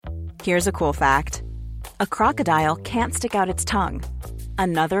Here's a cool fact. A crocodile can't stick out its tongue.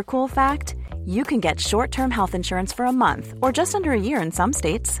 Another cool fact, you can get short-term health insurance for a month or just under a year in some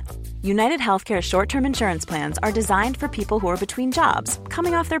states. United Healthcare short-term insurance plans are designed for people who are between jobs,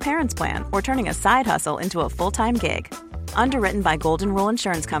 coming off their parents' plan, or turning a side hustle into a full-time gig. Underwritten by Golden Rule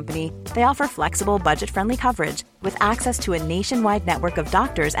Insurance Company, they offer flexible, budget-friendly coverage with access to a nationwide network of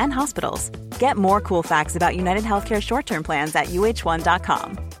doctors and hospitals. Get more cool facts about United Healthcare short-term plans at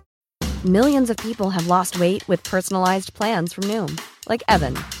uh1.com. Millions of people have lost weight with personalized plans from Noom. Like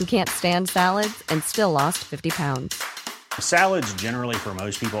Evan, who can't stand salads and still lost 50 pounds. Salads generally for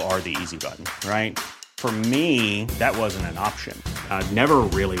most people are the easy button, right? For me, that wasn't an option. I never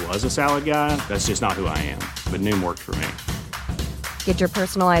really was a salad guy. That's just not who I am. But Noom worked for me. Get your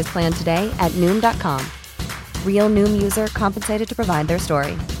personalized plan today at Noom.com. Real Noom user compensated to provide their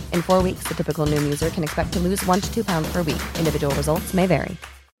story. In 4 weeks, the typical Noom user can expect to lose 1 to 2 pounds per week. Individual results may vary.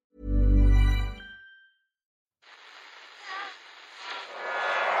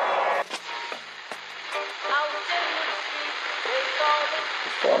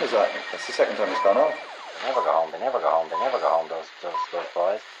 What is that? That's the second time it's gone off. They never go home, those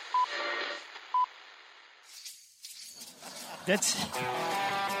boys. That's...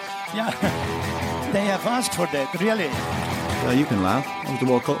 Yeah, they have asked for that, really. Well, you can laugh. That was the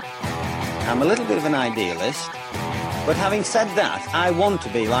World Cup. I'm a little bit of an idealist, but having said that, I want to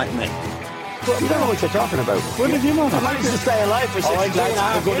be like me. Well, you don't know what you're talking about. What did you want? I managed to stay alive for 6 years.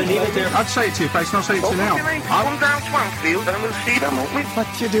 I'm going to need it there. I'd say it to your face, not say it to you now. Come down Swansfield and we'll see them, won't we?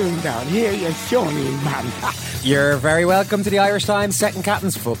 What you doing down here, you shawny man? You're very welcome to the Irish Times Second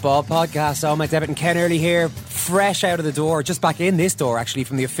Captain's Football Podcast. Oh, my Devitt and Ken Early here, fresh out of the door, just back in this door actually,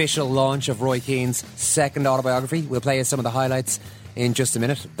 from the official launch of Roy Keane's second autobiography. We'll play you some of the highlights in just a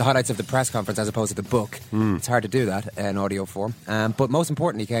minute. The highlights of the press conference as opposed to the book. It's hard to do that in audio form. But most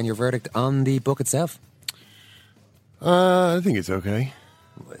importantly, Ken, your verdict on the book itself? I think it's okay.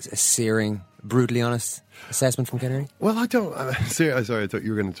 A searing, brutally honest assessment from Ken Early? Well, I don't... sorry, I thought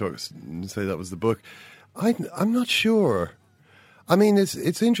you were going to say that was the book. I'm not sure. I mean,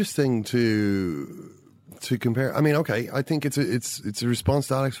 it's interesting to compare. I mean, okay, I think it's a response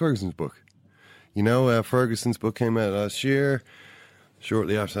to Alex Ferguson's book. You know, Ferguson's book came out last year.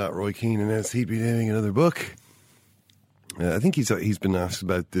 Shortly after that, Roy Keane announced he'd be doing another book. I think he's been asked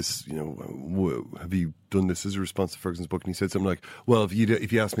about this. You know, have you done this as a response to Ferguson's book? And he said something like, "Well, if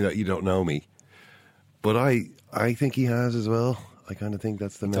you ask me that, you don't know me." But I think he has as well. I kind of think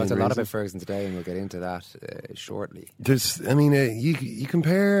that's the main reason. We talked a lot about Ferguson today, and we'll get into that shortly. You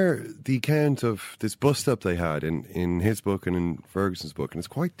compare the account of this bust-up they had in his book and in Ferguson's book, and it's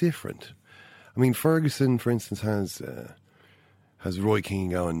quite different. I mean, Ferguson, for instance, has Roy Keane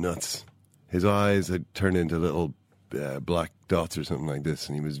going nuts. His eyes had turned into little black dots or something like this,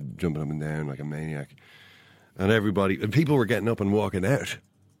 and he was jumping up and down like a maniac. And people were getting up and walking out.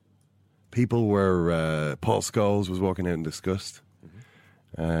 People were... Paul Scholes was walking out in disgust.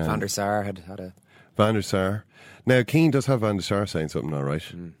 Van der Sar had a... Van der Sar. Now, Keane does have Van der Sar saying something all right.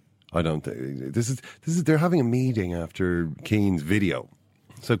 I don't think... This is... They're having a meeting after Keane's video.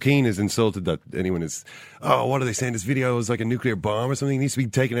 So Keane is insulted that anyone is... Oh, what are they saying? This video is like a nuclear bomb or something. It needs to be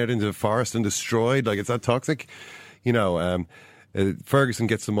taken out into the forest and destroyed. Like, it's that toxic. You know, Ferguson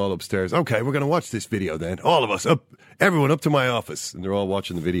gets them all upstairs. Okay, we're going to watch this video then. All of us, everyone up to my office. And they're all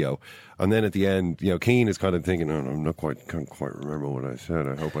watching the video. And then at the end, you know, Keane is kind of thinking, oh, can't quite remember what I said.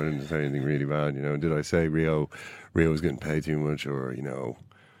 I hope I didn't say anything really bad. You know, did I say Rio was getting paid too much? Or, you know,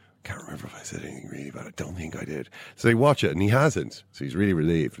 can't remember if I said anything really bad. I don't think I did. So they watch it and he hasn't. So he's really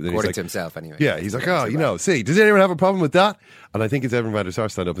relieved. According to himself, anyway. Yeah, he's like, oh, you know, see, does anyone have a problem with that? And I think it's Edwin van der Sar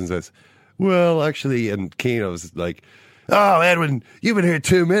stand up and says, well, actually, and Keane was like, oh, Edwin, you've been here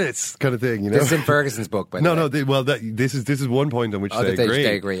 2 minutes, kind of thing, you know. This is in Ferguson's book, by the way. This is one point on which they agree.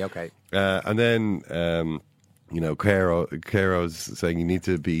 They agree, okay. And then, you know, Caro's saying you need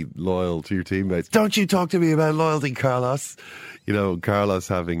to be loyal to your teammates. Don't you talk to me about loyalty, Carlos. You know, Carlos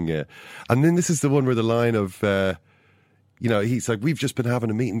having... and then this is the one where the line of... you know, he's like, we've just been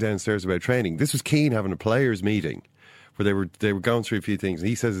having a meeting downstairs about training. This was Keane having a players' meeting where they were going through a few things. And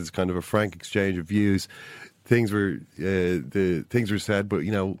he says it's kind of a frank exchange of views. Things were said, but,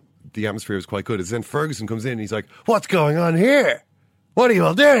 you know, the atmosphere was quite good. And then Ferguson comes in and he's like, what's going on here? What are you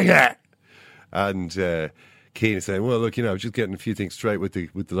all doing here? And Keane is saying, well, look, you know, just getting a few things straight with the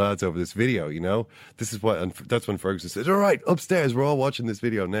lads over this video, you know. This is what, and that's when Ferguson says, all right, upstairs, we're all watching this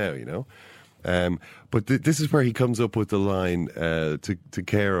video now, you know. But this is where he comes up with the line to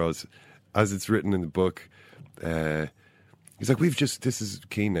Caro's, as it's written in the book. He's like, this is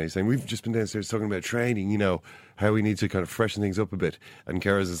Keane now, he's saying, we've just been downstairs talking about training, how we need to kind of freshen things up a bit. And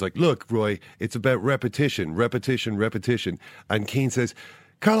Carlos is like, look, Roy, it's about repetition. And Keane says,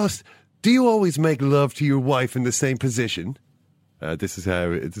 Carlos, do you always make love to your wife in the same position? This is how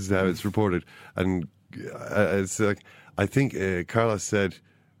it's reported. And it's like, I think Carlos said,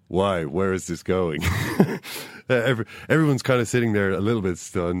 why? Where is this going? Everyone's kind of sitting there a little bit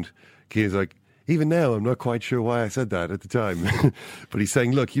stunned. Keane's like, even now, I'm not quite sure why I said that at the time. But he's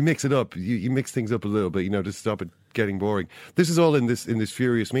saying, look, you mix it up. You mix things up a little bit, to stop it getting boring. This is all in this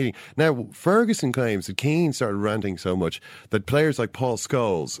furious meeting. Now, Ferguson claims that Keane started ranting so much that players like Paul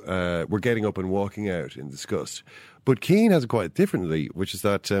Scholes were getting up and walking out in disgust. But Keane has it quite differently, which is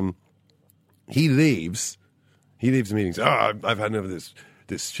that he leaves the meetings. I've had enough of this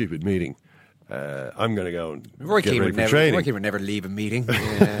stupid meeting. I'm going to go and Roy get Keane ready for training. Roy Keane would never leave a meeting.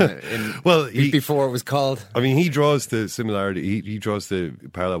 Before it was called. I mean, he draws the similarity. He draws the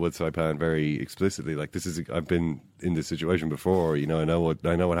parallel with Saipan very explicitly. Like, I've been in this situation before. I know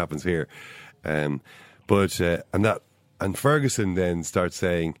what happens here. And Ferguson then starts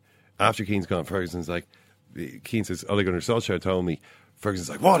saying, after Keane's gone, Ferguson's like, Keane says, Ole Gunnar Solskjaer told me. Ferguson's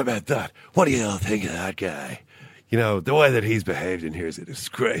like, what about that? What do you all think of that guy? The way that he's behaved in here is a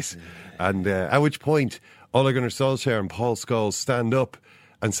disgrace. And at which point, Ole Gunnar Solskjaer and Paul Scholes stand up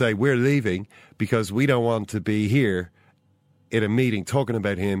and say, we're leaving because we don't want to be here in a meeting talking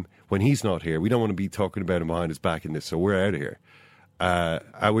about him when he's not here. We don't want to be talking about him behind his back in this, so we're out of here.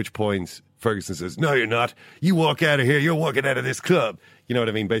 At which point, Ferguson says, no, you're not. You walk out of here, you're walking out of this club. You know what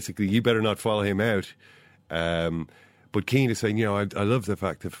I mean? Basically, you better not follow him out. But Keane is saying, I love the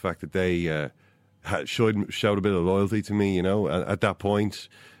fact that they... showed a bit of loyalty to me, at that point,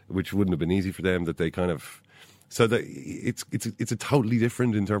 which wouldn't have been easy for them. That they kind of, so that it's a totally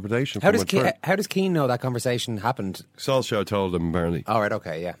different interpretation. How does Keane know that conversation happened? Solskjaer told him apparently. All right,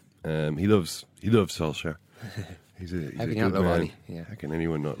 okay, yeah. He loves Solskjaer. He's a How can good you not love man. Ollie? Yeah. How can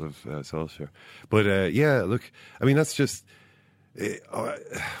anyone not love Solskjaer? But look, I mean, that's just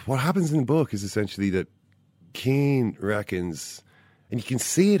what happens in the book is essentially that Keane reckons. And you can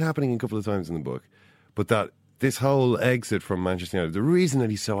see it happening a couple of times in the book, but that this whole exit from Manchester United, the reason that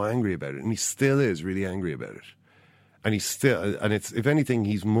he's so angry about it, and he still is really angry about it, and it's, if anything,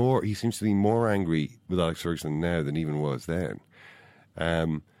 he seems to be more angry with Alex Ferguson now than even was then,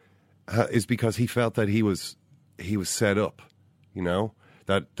 is because he felt that he was set up,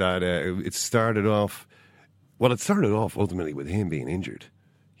 that it started off ultimately with him being injured.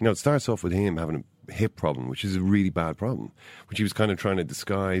 It starts off with him having a hip problem, which is a really bad problem, which he was kind of trying to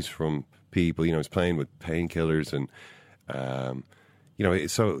disguise from people. He was playing with painkillers and,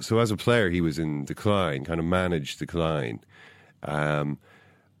 so as a player, he was in decline, kind of managed decline.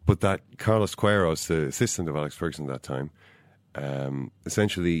 But that Carlos Queiroz, the assistant of Alex Ferguson at that time,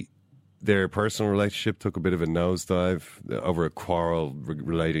 essentially their personal relationship took a bit of a nosedive over a quarrel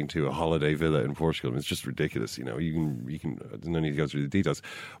relating to a holiday villa in Portugal. It's just ridiculous, you can, there's no need to go through the details.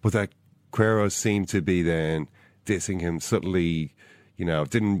 But that Queiroz seemed to be then dissing him subtly,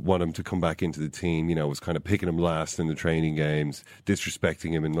 didn't want him to come back into the team, was kind of picking him last in the training games,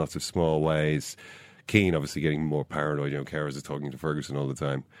 disrespecting him in lots of small ways. Keane obviously getting more paranoid, Queiroz is talking to Ferguson all the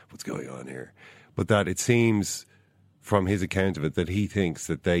time. What's going on here? But that it seems, from his account of it, that he thinks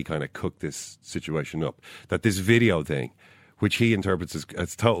that they kind of cooked this situation up. That this video thing, which he interprets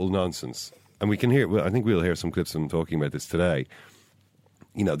as total nonsense, and we can hear, I think we'll hear some clips of him talking about this today.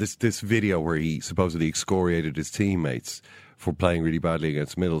 This video where he supposedly excoriated his teammates for playing really badly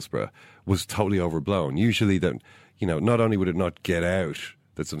against Middlesbrough was totally overblown. Usually that, not only would it not get out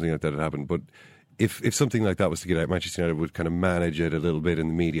that something like that had happened, but if something like that was to get out, Manchester United would kind of manage it a little bit in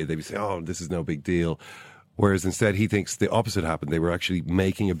the media. They'd be saying, oh, this is no big deal. Whereas instead he thinks the opposite happened. They were actually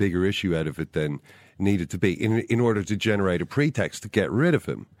making a bigger issue out of it than needed to be in order to generate a pretext to get rid of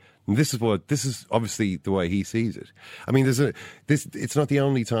him. And this is obviously the way he sees it. I mean, it's not the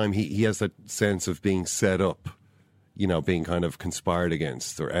only time he has that sense of being set up, being kind of conspired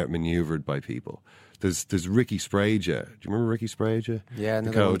against or outmaneuvered by people. There's Ricky Sprague. Do you remember Ricky Sprague? Yeah,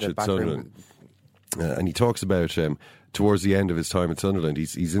 the coach at Sunderland. And he talks about towards the end of his time at Sunderland,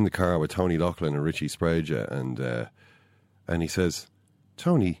 he's in the car with Tony Loughlin and Richie Sprague, and he says,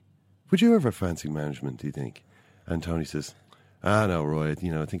 "Tony, would you ever fancy management, do you think?" And Tony says, "No, Roy, I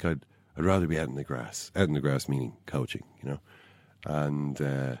think I'd rather be out in the grass." Out in the grass meaning coaching,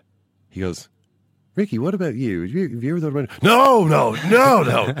 And he goes, "Ricky, what about you? Have you ever thought about it?" No,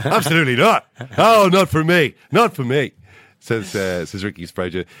 absolutely not. Oh, not for me. Says Ricky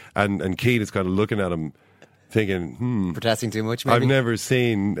Sprague. And Keane is kind of looking at him thinking, protesting too much, maybe? I've never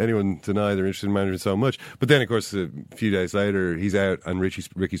seen anyone deny they're interested in managing so much. But then, of course, a few days later, he's out and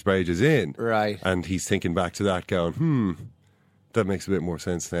Ricky Sprague is in. Right. And he's thinking back to that going, that makes a bit more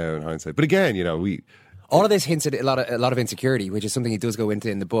sense now in hindsight. But again, all of this hints at a lot of insecurity, which is something he does go into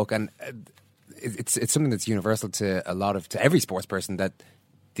in the book. And it's something that's universal to every sports person, that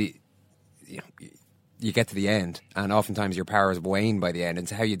you get to the end and oftentimes your powers wane by the end, and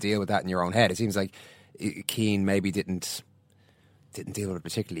it's how you deal with that in your own head. It seems like Keane maybe didn't deal with it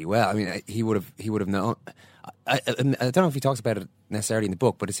particularly well. I mean, he would have known. I don't know if he talks about it necessarily in the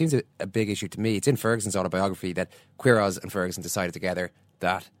book, but it seems a big issue to me. It's in Ferguson's autobiography that Queiroz and Ferguson decided together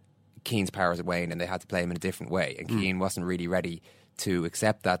that Keane's powers had waned and they had to play him in a different way, and Keane wasn't really ready to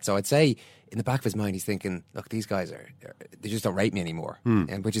accept that. So I'd say in the back of his mind he's thinking, look, these guys they just don't rate me anymore,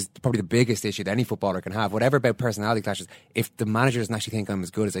 and which is probably the biggest issue that any footballer can have. Whatever about personality clashes, if the manager doesn't actually think I'm as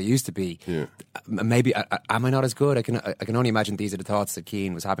good as I used to be, maybe am I not as good? I can only imagine these are the thoughts that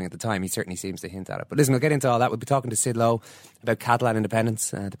Keane was having at the time. He certainly seems to hint at it. But listen, we'll get into all that. We'll be talking to Sid Lowe about Catalan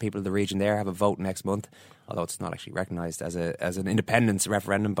independence. The people of the region there have a vote next month, although it's not actually recognised as an independence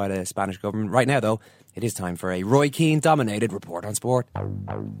referendum by the Spanish government. Right now, though, it is time for a Roy Keane-dominated report on sport.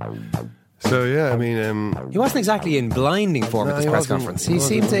 So, yeah, I mean... he wasn't exactly in blinding form at this press conference. He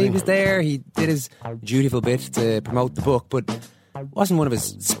was there, he did his dutiful bit to promote the book, but it wasn't one of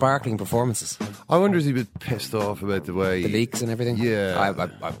his sparkling performances. I wonder if he's a bit pissed off about the way... the leaks and everything? Yeah.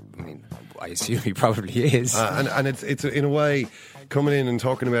 I mean, I assume he probably is. And it's in a way... coming in and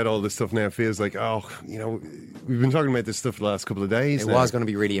talking about all this stuff now feels like, we've been talking about this stuff the last couple of days. It was going to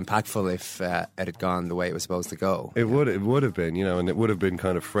be really impactful if it had gone the way it was supposed to go. It would have been, and it would have been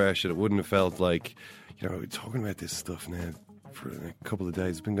kind of fresh, and it wouldn't have felt like, we're talking about this stuff now for a couple of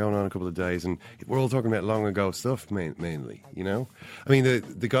days. It's been going on a couple of days, and we're all talking about long ago stuff mainly, I mean,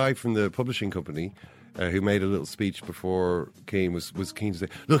 the guy from the publishing company who made a little speech before Keane was keen to say,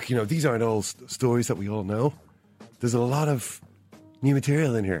 look, these aren't all stories that we all know. There's a lot of new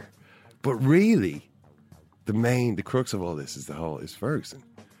material in here, but really, the crux of all this is Ferguson.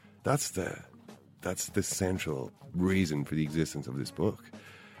 That's the central reason for the existence of this book.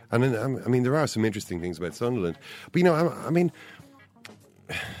 And then, I mean, there are some interesting things about Sunderland, but I mean,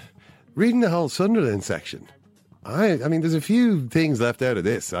 reading the whole Sunderland section, I mean, there's a few things left out of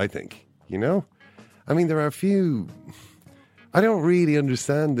this. I think, I mean, there are a few. I don't really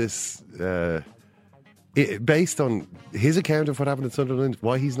understand this. Based on his account of what happened at Sunderland,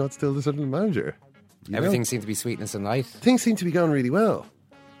 why he's not still the Sunderland manager. Everything seemed to be sweetness and light. Things seem to be going really well.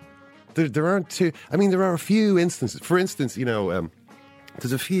 There aren't too... I mean, there are a few instances. For instance,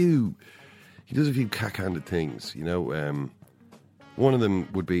 there's a few... He does a few cack-handed things,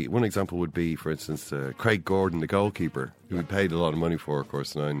 One example would be, for instance, Craig Gordon, the goalkeeper, who we paid a lot of money for, of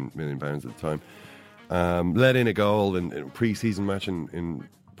course, £9 million at the time, let in a goal in a pre-season match in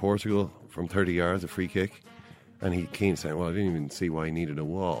Portugal from 30 yards, a free kick, and Keane saying, well, I didn't even see why he needed a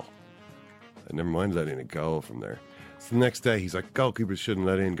wall. And never mind letting in a goal from there. So the next day he's like, goalkeepers shouldn't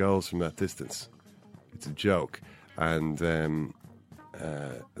let in goals from that distance. It's a joke. And and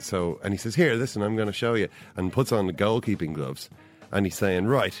he says, here, listen, I'm going to show you, and puts on the goalkeeping gloves, and he's saying,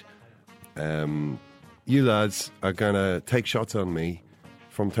 right, you lads are going to take shots on me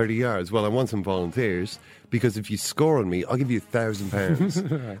from 30 yards. Well, I want some volunteers, because if you score on me, I'll give you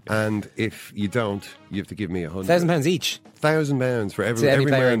 £1,000. Right. And if you don't, you have to give me £100. £1,000 each? £1,000 for every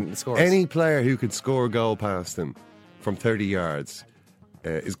player man. Any player who could score a goal past him from 30 yards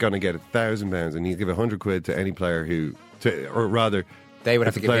is going to get £1,000, and he'll give £100 to any player or rather... They would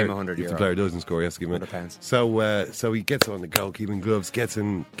have to give him €100. If the player doesn't score, he has to give him £100. So he gets on the goalkeeping gloves, gets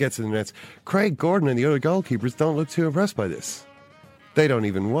in the nets. Craig Gordon and the other goalkeepers don't look too impressed by this. They don't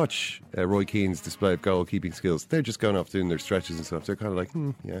even watch Roy Keane's display of goalkeeping skills. They're just going off doing their stretches and stuff. They're kind of like,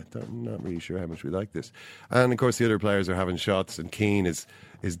 I'm not really sure how much we like this. And of course, the other players are having shots, and Keane is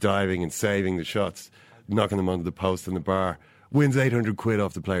diving and saving the shots, knocking them onto the post and the bar. Wins £800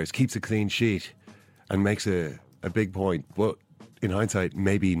 off the players, keeps a clean sheet, and makes a big point. But in hindsight,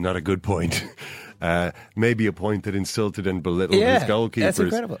 maybe not a good point. Maybe a point that insulted and belittled his goalkeepers. That's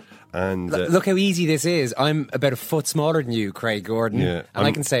incredible. And look how easy this is. I'm about a foot smaller than you, Craig Gordon, and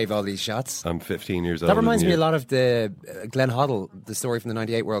I can save all these shots. I'm 15 years old. That reminds me a lot of the Glenn Hoddle, the story from the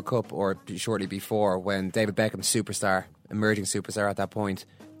 98 World Cup, or shortly before, when David Beckham, emerging superstar at that point,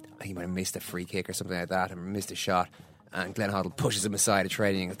 I think he might have missed a free kick or something like that, and missed a shot. And Glenn Hoddle pushes him aside at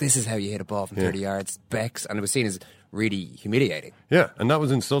training. Goes, this is how you hit a ball from 30 yards. Becks. And it was seen as really humiliating. Yeah, and that was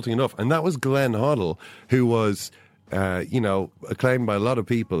insulting enough. And that was Glenn Hoddle, who was, acclaimed by a lot of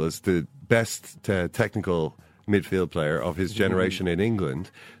people as the best technical midfield player of his generation in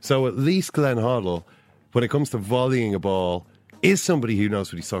England. So at least Glenn Hoddle when it comes to volleying a ball, is somebody who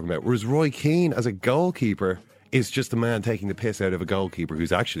knows what he's talking about. Whereas Roy Keane, as a goalkeeper, is just a man taking the piss out of a goalkeeper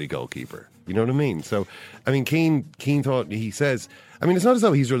who's actually a goalkeeper. You know what I mean? So, I mean, Keane thought, he says, I mean, it's not as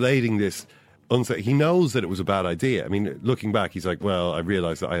though he's relating this. He knows that it was a bad idea. I mean, looking back, he's like, well, I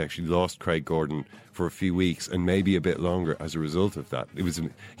realised that I actually lost Craig Gordon for a few weeks and maybe a bit longer as a result of that.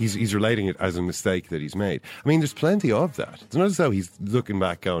 He's relating it as a mistake that he's made. I mean, there's plenty of that. It's not as though he's looking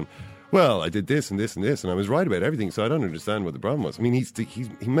back going, well, I did this and this and this, and I was right about everything, so I don't understand what the problem was. I mean, he's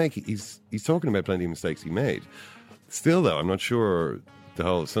talking about plenty of mistakes he made. Still, though, I'm not sure the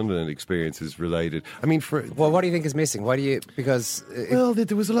whole Sunderland experience is related. I mean, what do you think is missing? Why do you? Because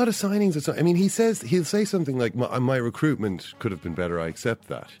there was a lot of signings. I mean, he'll say something like, "My recruitment could have been better. I accept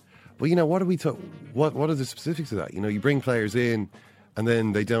that." But you know, what are we? What are the specifics of that? You know, you bring players in, and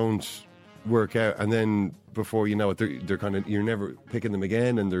then they don't work out, and then before you know it, they're kind of, you're never picking them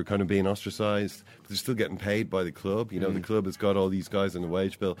again, and they're kind of being ostracised. But they're still getting paid by the club. You know, the club has got all these guys on the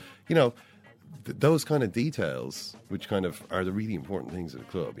wage bill. You know. Those kind of details, which kind of are the really important things at a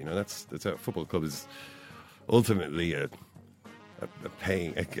club, you know, that's how a football club is ultimately an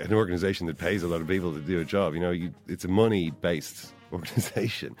organisation that pays a lot of people to do a job. You know, it's a money-based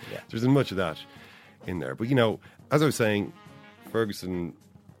organisation. Yeah. There isn't much of that in there. But, you know, as I was saying, Ferguson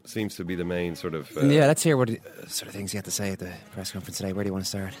seems to be the main sort of... let's hear what sort of things you had to say at the press conference today. Where do you want to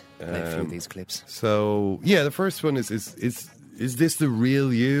start? Play a few of these clips. So, yeah, the first one is this the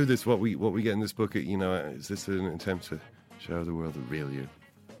real you? This what we get in this book? You know, is this an attempt to show the world the real you?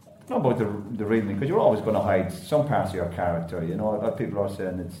 Not about the real me, because you're always going to hide some parts of your character. You know, a lot of people are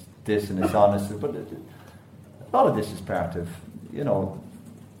saying it's this and it's honest, but a lot of this is part of, you know,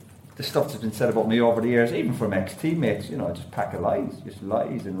 the stuff that's been said about me over the years, even from ex-teammates. You know, just pack of lies, just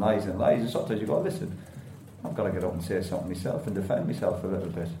lies and lies and lies. And sometimes you go, listen, I've got to get up and say something myself and defend myself a little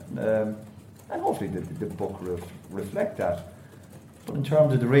bit, and hopefully the book reflect that. But in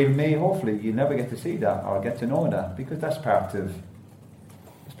terms of the real me, hopefully you never get to see that or get to know that, because that's part of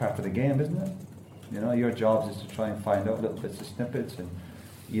the game, isn't it? You know, your job is to try and find out little bits of snippets, and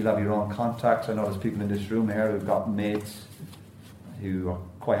you'll have your own contacts. I know there's people in this room here who've got mates who are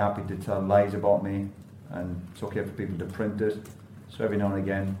quite happy to tell lies about me, and it's okay for people to print it. So every now and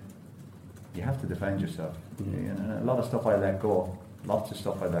again, you have to defend yourself. Mm-hmm. You know, a lot of stuff I let go, lots of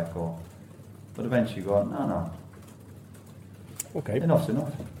stuff I let go, but eventually you go, no. Okay. Enough's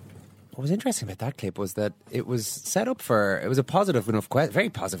enough. What was interesting about that clip was that it was set up it was a positive enough, very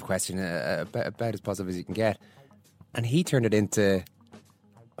positive question, about as positive as you can get. And he turned it into,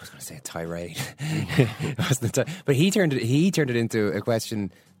 I was going to say a tirade. It wasn't but he turned it into a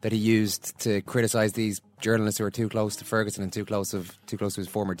question that he used to criticise these journalists who are too close to Ferguson and too close to his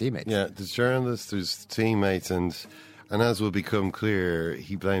former teammates. Yeah, there's journalists, there's teammates, and as will become clear,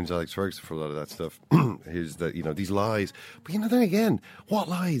 he blames Alex Ferguson for a lot of that stuff. Here's that, you know, these lies. But, you know, then again, what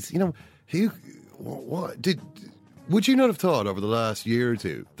lies? You know, would you not have thought over the last year or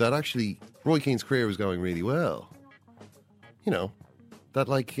two that actually Roy Keane's career was going really well? You know, that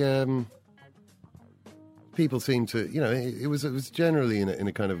like people seem to, you know, it was generally in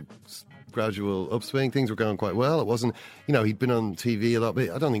a kind of gradual upswing. Things were going quite well. It wasn't, you know, he'd been on TV a lot, but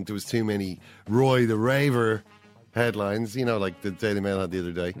I don't think there was too many Roy the Raver headlines, you know, like the Daily Mail had the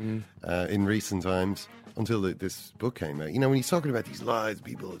other day, in recent times, until this book came out. You know, when he's talking about these lies,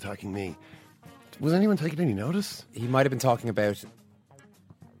 people attacking me, was anyone taking any notice? He might have been talking about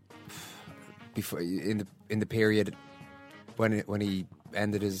before in the period when he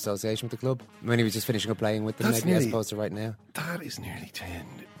ended his association with the club, when he was just finishing up playing with them, maybe, as opposed to right now. That is nearly 10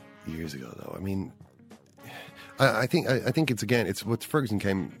 years ago, though. I mean, I think it's what Ferguson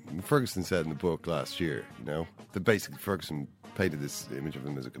said in the book last year. You know, that basically Ferguson painted this image of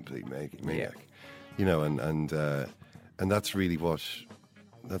him as a complete maniac. You know, and that's really what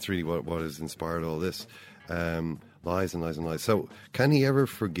has inspired all this. Lies and lies and lies. So, can he ever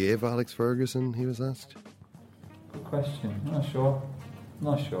forgive Alex Ferguson? He was asked. Good question. Not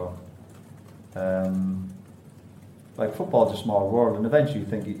sure. Like, football's a small world, and eventually you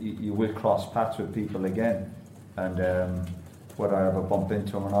think you will cross paths with people again. And whether I ever bump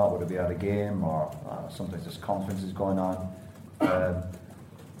into him or not, whether it be at a game or sometimes there's conferences going on.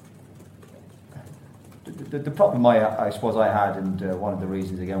 The problem I suppose I had, and one of the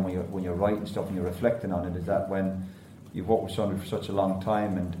reasons again when you're writing stuff and you're reflecting on it, is that when you've worked with somebody for such a long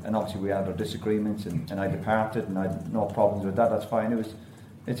time, and obviously we had our disagreements, and I departed, and I had no problems with that. That's fine.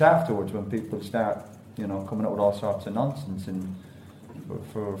 It's afterwards when people start, you know, coming up with all sorts of nonsense, and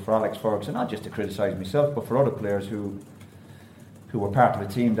for Alex Ferguson, not just to criticise myself, but for other players who were part of a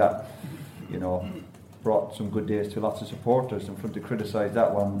team that, you know, brought some good days to lots of supporters, and for him to criticise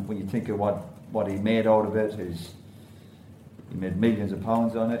that one, when you think of what he made out of it, he made millions of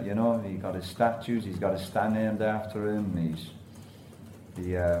pounds on it, you know. He got his statues, he's got his stand named after him.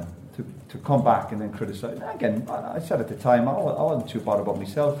 To come back and then criticise. Again, I said at the time, I wasn't too bothered about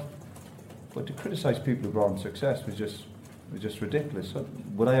myself, but to criticise people who brought him success was just ridiculous. So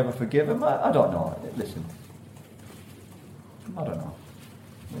would I ever forgive him? I don't know. Listen, I don't know.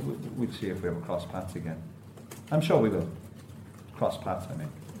 We'll see if we ever cross paths again. I'm sure we will. Cross paths, I mean.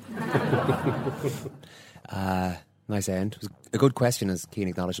 Nice end. It was a good question, as Keane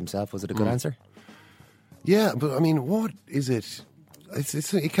acknowledged himself. Was it a good answer? Yeah, but I mean, what is it?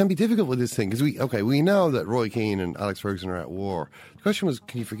 It can be difficult with this thing because we know that Roy Keane and Alex Ferguson are at war. The question was,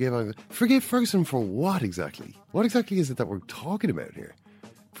 can you forgive Ferguson for what exactly? What exactly is it that we're talking about here?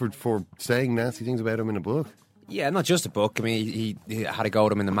 For saying nasty things about him in a book? Yeah, not just a book. I mean, he had a go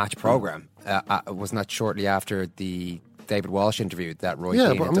at him in the match programme. Wasn't that shortly after the David Walsh interview that Roy Keane had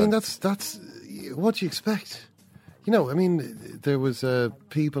done? Yeah, but I mean, that's what do you expect? You know, I mean, there was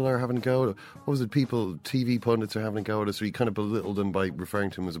people are having a go. What was it? TV pundits are having a go at us. So he kind of belittled him by referring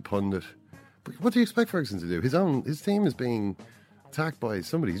to him as a pundit. But what do you expect Ferguson to do? His team is being attacked by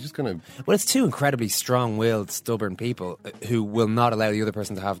somebody. He's just going to. Well, it's two incredibly strong-willed, stubborn people who will not allow the other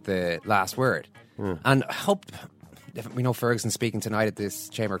person to have the last word. Yeah. And I hope. We know Ferguson speaking tonight at this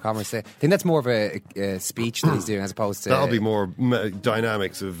Chamber of Commerce. I think that's more of a speech that he's doing as opposed to... That'll be more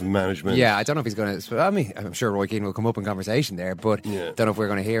dynamics of management. Yeah, I don't know if he's going to... I mean, I'm sure Roy Keane will come up in conversation there, but don't know if we're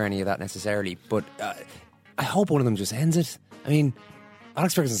going to hear any of that necessarily. But I hope one of them just ends it. I mean,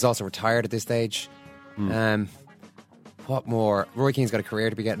 Alex Ferguson's also retired at this stage. What more? Roy Keane's got a career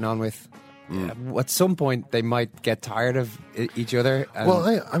to be getting on with. At some point, they might get tired of each other.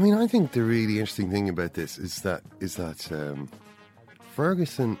 Well, I mean, I think the really interesting thing about this is that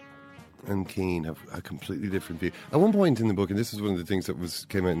Ferguson and Keane have a completely different view. At one point in the book, and this is one of the things that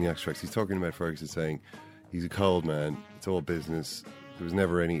came out in the extracts, he's talking about Ferguson saying he's a cold man. It's all business. There was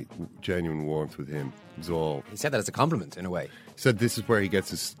never any genuine warmth with him. It was all. He said that as a compliment, in a way. He said this is where he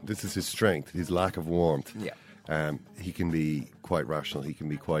gets this is his strength, his lack of warmth. Yeah. He can be quite rational. He can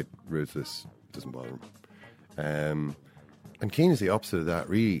be quite ruthless. It doesn't bother him. And Keane is the opposite of that.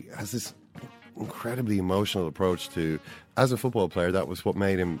 Really has this incredibly emotional approach to. As a football player, that was what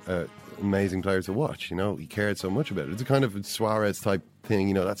made him an amazing player to watch. You know, he cared so much about it. It's a kind of Suarez type thing.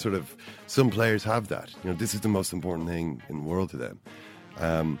 You know, that sort of. Some players have that. You know, this is the most important thing in the world to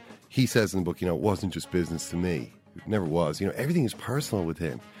them. He says in the book, you know, it wasn't just business to me. It never was. You know, everything is personal with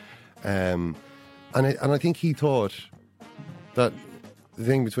him. And I think he thought that the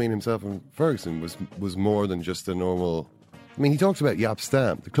thing between himself and Ferguson was more than just a normal. I mean, he talks about Jaap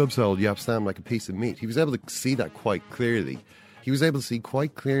Stam. The club sold Jaap Stam like a piece of meat. He was able to see that quite clearly. He was able to see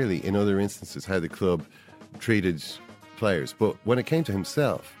quite clearly in other instances how the club treated players. But when it came to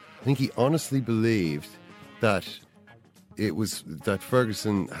himself, I think he honestly believed that it was that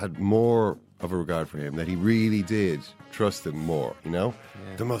Ferguson had more of a regard for him, that he really did trust him more, you know?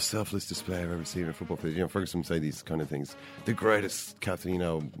 Yeah. The most selfless display I've ever seen in a football pitch. You know, Ferguson would say these kind of things. The greatest captain, you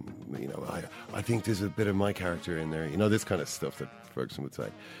know, I think there's a bit of my character in there. You know, this kind of stuff that Ferguson would say.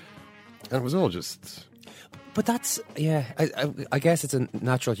 And it was all just... But that's, yeah, I guess it's a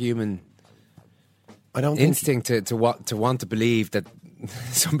natural human instinct to want to believe that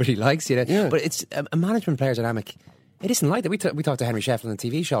somebody likes you. Yeah. But it's a management player dynamic. It isn't like that. We talked to Henry Shefflin on the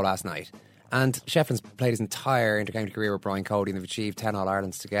TV show last night. And Shefflin's played his entire inter-county career with Brian Cody and they've achieved 10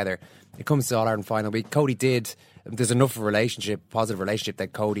 All-Irelands together. It comes to All-Ireland final week. There's enough of a positive relationship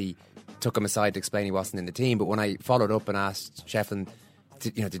that Cody took him aside to explain he wasn't in the team. But when I followed up and asked Shefflin,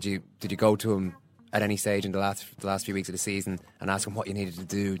 did you go to him at any stage in the last few weeks of the season and ask him what you needed to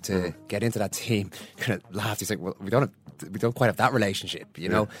do to get into that team, kind of laughed. He's like, well, we don't quite have that relationship, you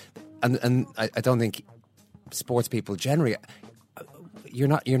know? And I don't think sports people generally... You're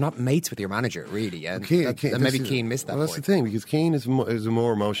not mates with your manager, really, and maybe Keane missed that. Well, that's point. The thing, because Keane is a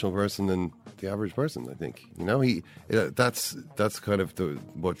more emotional person than the average person. I think, you know, that's kind of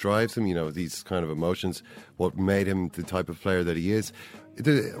what drives him. You know, these kind of emotions, what made him the type of player that he is.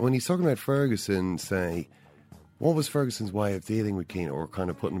 When he's talking about Ferguson, say, what was Ferguson's way of dealing with Keane, or kind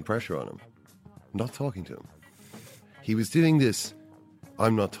of putting pressure on him? Not talking to him. He was doing this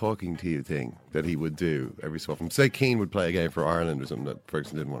I'm not talking to you thing that he would do every so often. Say Keane would play a game for Ireland or something that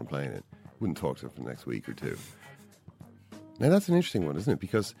Ferguson didn't want to play in it. Wouldn't talk to him for the next week or two. Now that's an interesting one, isn't it?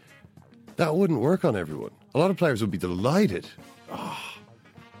 Because that wouldn't work on everyone. A lot of players would be delighted. Oh,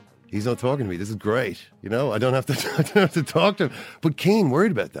 he's not talking to me. This is great. You know, I don't have to talk to him. But Keane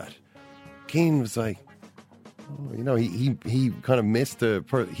worried about that. Keane was like, you know, he kind of missed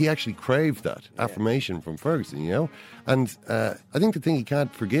he actually craved that affirmation from Ferguson, you know, and I think the thing he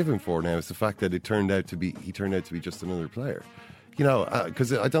can't forgive him for now is the fact that he turned out to be just another player. You know,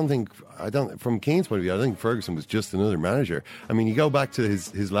 because from Keane's point of view, I think Ferguson was just another manager. I mean, you go back to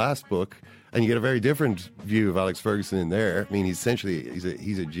his last book, and you get a very different view of Alex Ferguson in there. I mean, he's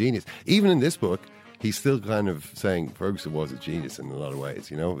a genius. Even in this book, he's still kind of saying Ferguson was a genius in a lot of ways.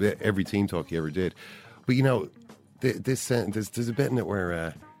 You know, every team talk he ever did. But you know, there's a bit in it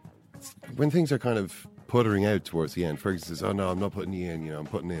where when things are kind of puttering out towards the end, Ferguson says, "Oh no, I'm not putting you in. You know, I'm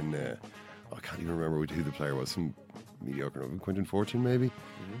putting in." I can't even remember who the player was. Some mediocre, Quentin Fortune maybe.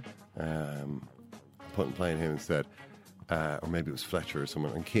 Playing him instead, or maybe it was Fletcher or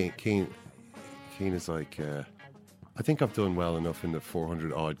someone. And Keane is like, I think I've done well enough in the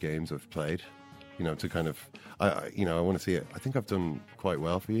 400 odd games I've played, you know, to kind of, I want to see it. I think I've done quite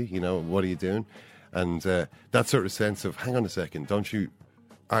well for you. You know, what are you doing? And that sort of sense of, hang on a second, don't you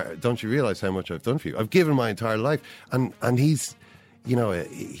realise how much I've done for you? I've given my entire life, and he's. You know,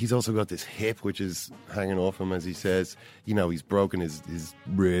 he's also got this hip which is hanging off him, as he says. You know, he's broken his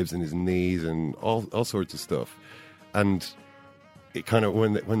ribs and his knees and all sorts of stuff. And it kind of,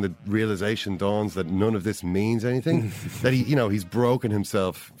 when the realization dawns that none of this means anything, that he's broken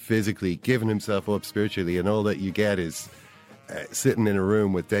himself physically, given himself up spiritually, and all that you get is sitting in a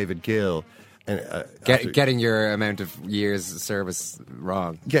room with David Gill. And, getting your amount of years service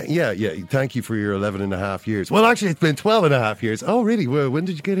wrong. Yeah. Thank you for your 11 and a half years. Well, actually, it's been 12 and a half years. Oh, really? Well, when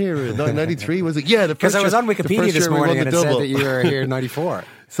did you get here? 1993, was it? Yeah, because I was on Wikipedia this morning and it said that you were here in 94.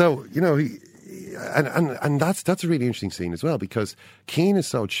 So, you know, and that's a really interesting scene as well, because Keane is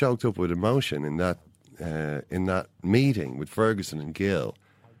so choked up with emotion in that meeting with Ferguson and Gill.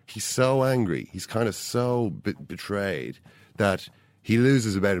 He's so angry. He's kind of so betrayed that he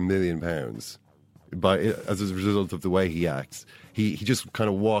loses about £1 million as a result of the way he acts. He just kind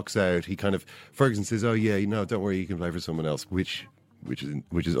of walks out. Ferguson says, "Oh yeah, no, don't worry, you can play for someone else," which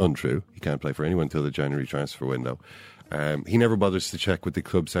is untrue. He can't play for anyone until the January transfer window. He never bothers to check with the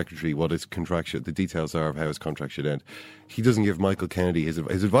club secretary what his the details are of how his contract should end. He doesn't give Michael Kennedy, his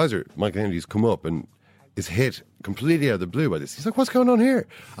advisor, Michael Kennedy's come up and is hit completely out of the blue by this. He's like, "What's going on here?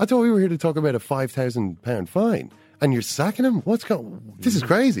 I thought we were here to talk about a £5,000 fine. And you're sacking him? This is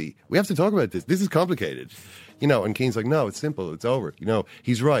crazy. We have to talk about this. This is complicated." You know, and Keane's like, "No, it's simple. It's over." You know,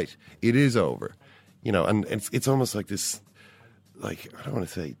 he's right. It is over. You know, and it's almost like this, like, I don't want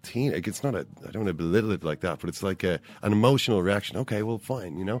to say it's not I don't want to belittle it like that, but it's like an emotional reaction. Okay, well,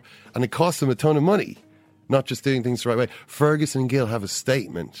 fine, you know. And it costs him a ton of money, not just doing things the right way. Ferguson and Gill have a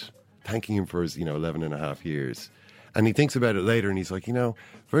statement thanking him for his, 11 and a half years. And he thinks about it later and he's like,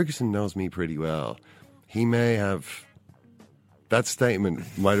 Ferguson knows me pretty well. He may have... That statement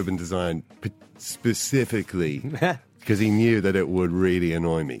might have been designed specifically because he knew that it would really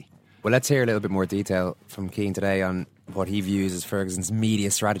annoy me. Well, let's hear a little bit more detail from Keane today on what he views as Ferguson's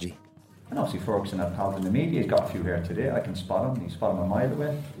media strategy. And obviously Ferguson had pals in the media. He's got a few here today. I can spot him. He's spot him a mile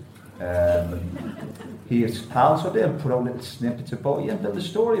away. He has pals, so they'll put out little snippets about you and build a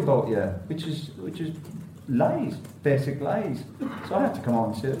story about you, which is lies, basic lies. So I had to come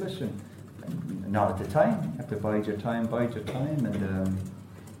out and say, listen, not at the time. You have to bide your time, and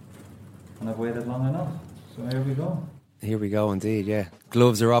I've waited long enough. So here we go. Here we go, indeed, yeah.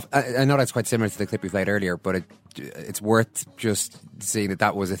 Gloves are off. I know that's quite similar to the clip we played earlier, but it's worth just seeing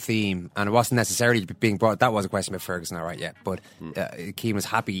that was a theme. And it wasn't necessarily being brought... That was a question about Ferguson, all right, yeah. But Keane was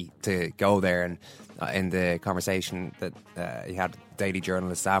happy to go there, and in the conversation that he had with daily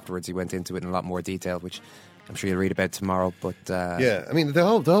journalists afterwards, he went into it in a lot more detail, which I'm sure you'll read about tomorrow. But yeah, I mean, the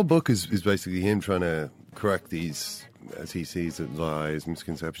whole book is basically him trying to correct these... as he sees it, lies,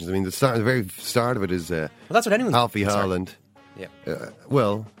 misconceptions. I mean, the very start of it is well, that's what anyone. Alfie Haaland. Yeah.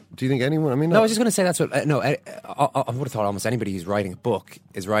 Well, do you think anyone? I mean, no, I was just going to say that's what. I would have thought almost anybody who's writing a book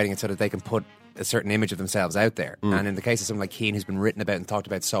is writing it so that they can put a certain image of themselves out there. And in the case of someone like Keane, who's been written about and talked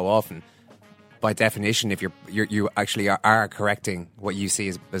about so often, by definition, if you actually are correcting what you see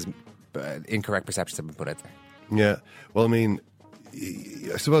as incorrect perceptions have been put out there. Yeah. Well, I mean,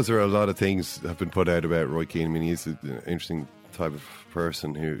 I suppose there are a lot of things that have been put out about Roy Keane. I mean, he's an interesting type of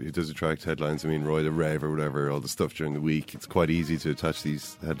person who does attract headlines. I mean, Roy the Rave or whatever, all the stuff during the week. It's quite easy to attach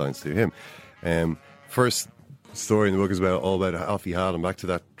these headlines to him. First story in the book is all about Alfie Haaland, back to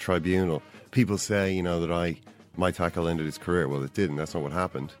that tribunal. People say, that my tackle ended his career. Well, it didn't. That's not what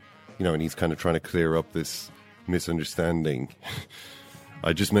happened. And he's kind of trying to clear up this misunderstanding.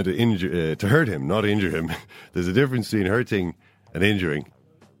 I just meant to hurt him, not injure him. There's a difference between hurting and injuring,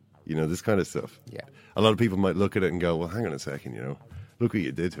 this kind of stuff. Yeah. A lot of people might look at it and go, well, hang on a second, look what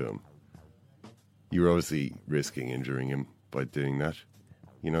you did to him. you're obviously risking injuring him by doing that.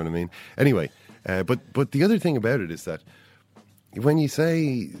 You know what I mean? Anyway, but the other thing about it is that when you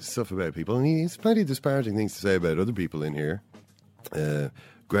say stuff about people, and he's plenty of disparaging things to say about other people in here.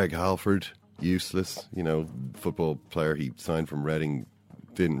 Greg Halford, useless, football player. He signed from Reading,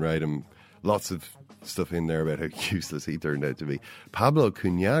 didn't rate him. Lots of stuff in there about how useless he turned out to be. Pablo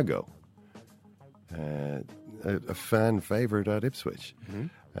Cunhago, a fan favourite at Ipswich,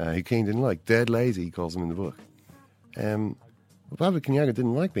 who Keane didn't like. Dead lazy, he calls him in the book. Pablo Cunhago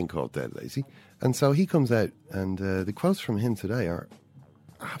didn't like being called dead lazy, and so he comes out, and the quotes from him today are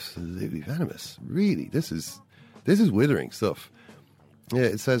absolutely venomous. Really, this is withering stuff. Yeah,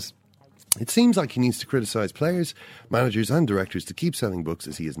 it says, it seems like he needs to criticise players, managers and directors to keep selling books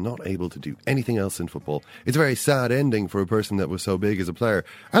as he is not able to do anything else in football. It's a very sad ending for a person that was so big as a player.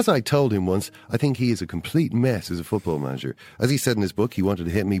 As I told him once, I think he is a complete mess as a football manager. As he said in his book, he wanted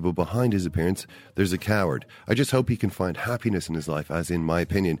to hit me, but behind his appearance, there's a coward. I just hope he can find happiness in his life, as in my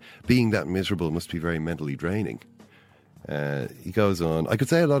opinion, being that miserable must be very mentally draining. He goes on, I could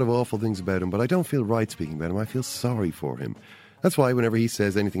say a lot of awful things about him, but I don't feel right speaking about him. I feel sorry for him. That's why whenever he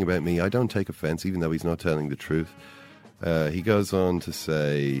says anything about me, I don't take offence, even though he's not telling the truth. He goes on to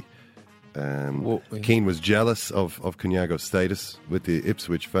say Keane was jealous of Cunhago's status with the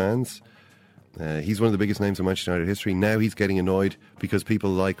Ipswich fans. He's one of the biggest names in Manchester United history. Now he's getting annoyed because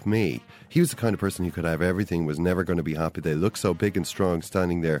people like me. He was the kind of person who could have everything, was never going to be happy. They look so big and strong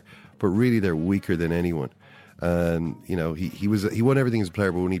standing there, but really they're weaker than anyone. He won everything as a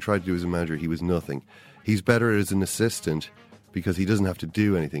player, but when he tried to do as a manager, he was nothing. He's better as an assistant because he doesn't have to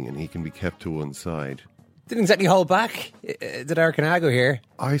do anything and he can be kept to one side. Didn't exactly hold back, did our Cunhago here?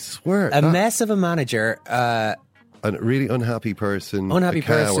 I swear. A mess of a manager. A really unhappy person.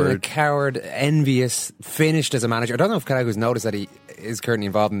 A coward, envious, finished as a manager. I don't know if Cunhago's noticed that he is currently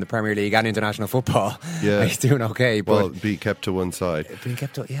involved in the Premier League and international football. Yeah. He's doing okay. But well, be kept to one side.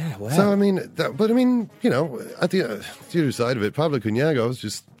 Yeah, well. So, at the other side of it, Pablo Cunhago was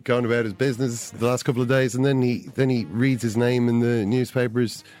just going about his business the last couple of days, and then he reads his name in the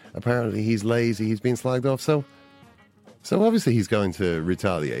newspapers. Apparently he's lazy, he's been slagged off, so obviously he's going to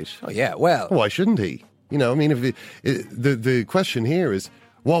retaliate. Oh yeah, well, why shouldn't he? The question here is,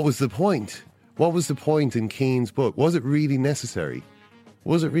 what was the point? What was the point in Keane's book? Was it really necessary?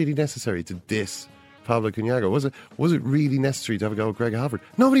 Was it really necessary to diss Pablo Cunhago? Was it really necessary to have a go at Greg Halford?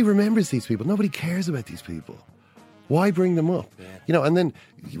 Nobody remembers these people. Nobody cares about these people. Why bring them up? Yeah. And then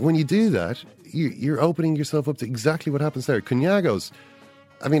when you do that, you're opening yourself up to exactly what happens there. Cunhago's,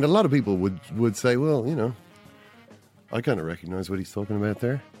 a lot of people would say, well, I kind of recognise what he's talking about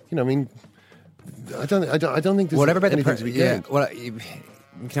there. I don't think there's anything to be gained. Well,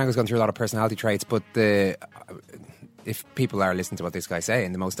 Cunhago's gone through a lot of personality traits, but if people are listening to what this guy's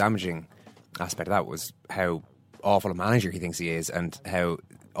saying, the most damaging aspect of that was how awful a manager he thinks he is, and how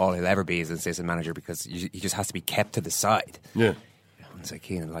all he'll ever be is an assistant manager because he just has to be kept to the side. Yeah, it's like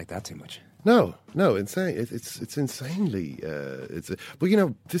Keane like that too much. No, insane. It's insanely. This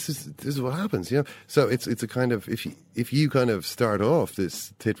is what happens. So it's a kind of if you kind of start off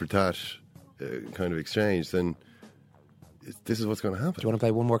this tit for tat kind of exchange, then this is what's going to happen. Do you want to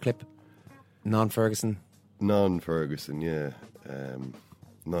play one more clip? Non-Ferguson, yeah.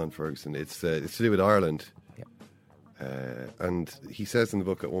 Non-Ferguson. It's to do with Ireland. And he says in the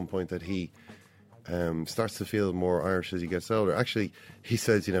book at one point that he starts to feel more Irish as he gets older. Actually, he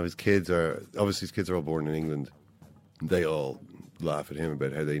says, his kids are all born in England. They all laugh at him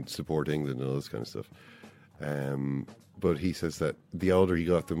about how they support England and all this kind of stuff. But he says that the older he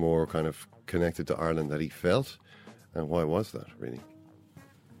got, the more kind of connected to Ireland that he felt. And why was that, really?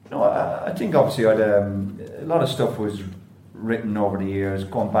 No, I think obviously a lot of stuff was written over the years,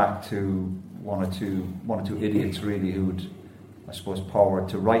 going back to one or two idiots really who'd, I suppose, power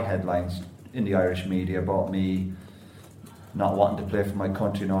to write headlines in the Irish media about me not wanting to play for my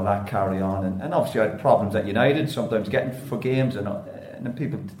country and all that carry on. And obviously I had problems at United, sometimes getting for games, and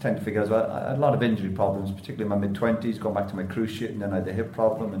people tend to figure as well, I had a lot of injury problems, particularly in my mid-20s, going back to my cruise ship, and then I had the hip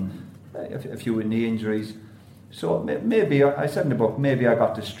problem and a few knee injuries. So maybe, I said in the book, maybe I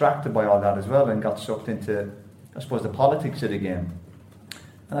got distracted by all that as well and got sucked into, I suppose, the politics of the game.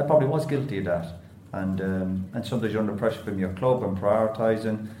 And I probably was guilty of that. And sometimes you're under pressure from your club and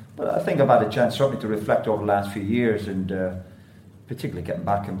prioritising. But I think I've had a chance certainly to reflect over the last few years, and particularly getting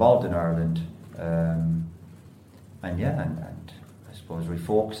back involved in Ireland. And I suppose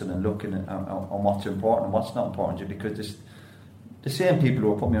refocusing and looking on what's important and what's not important, because the same people who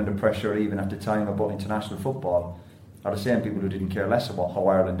were putting me under pressure even at the time about international football are the same people who didn't care less about how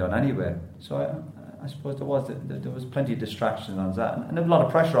Ireland done anyway. So I suppose there was plenty of distraction on that, and a lot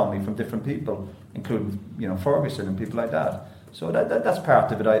of pressure on me from different people, including Ferguson and people like that. So that's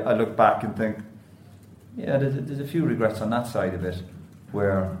part of it. I look back and think, yeah, there's a few regrets on that side of it,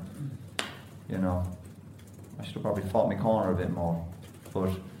 where I should have probably fought my corner a bit more.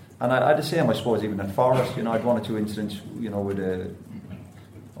 And I had the same, I suppose, even at Forest. I had 1 or 2 incidents, with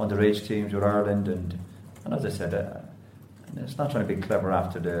underage teams with Ireland, and as I said, it's not trying to be clever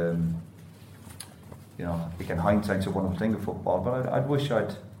after the. In hindsight, it's a wonderful thing of football, but I wish I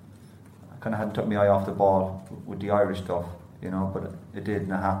kind of hadn't took my eye off the ball with the Irish stuff, but it did,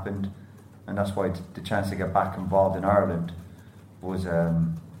 and it happened, and that's why the chance to get back involved in Ireland was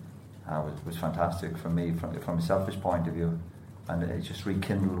fantastic for me from a selfish point of view, and it just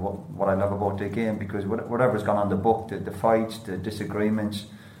rekindled what I love about the game, because whatever's gone on the book, the fights, the disagreements,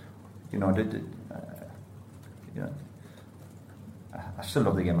 I still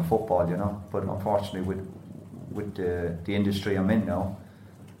love the game of football, but unfortunately with the industry I'm in now,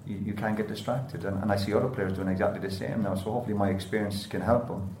 you can't get distracted, and I see other players doing exactly the same now, so hopefully my experience can help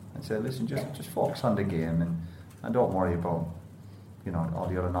them and say, listen, just focus on the game and don't worry about all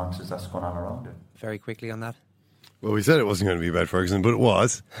the other nonsense that's going on around it. Very quickly on that. Well, we said it wasn't going to be about Ferguson, but it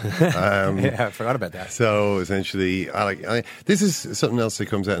was. Yeah, I forgot about that. So essentially, this is something else that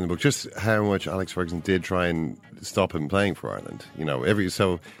comes out in the book, just how much Alex Ferguson did try and stop him playing for Ireland.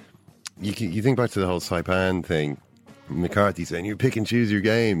 So you think back to the whole Saipan thing, McCarthy saying, you pick and choose your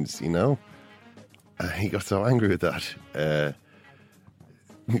games, he got so angry with that.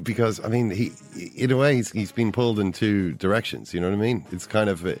 Because, he in a way, he's been pulled in 2 directions, you know what I mean? It's kind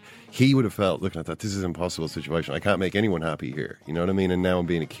of, he would have felt, looking at that, this is an impossible situation. I can't make anyone happy here, you know what I mean? And now I'm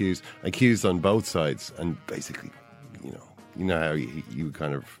being accused on both sides, and basically, you know how you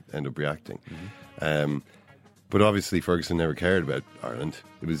kind of end up reacting. Mm-hmm. But obviously Ferguson never cared about Ireland.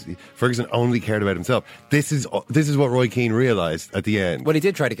 Ferguson only cared about himself. This is what Roy Keane realised at the end. Well, he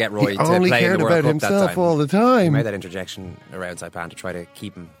did try to get Roy to play in the World Cup. He only cared about himself all the time. He made that interjection around Saipan to try to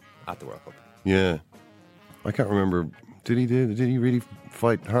keep him at the World Cup. Yeah, I can't remember. Did he really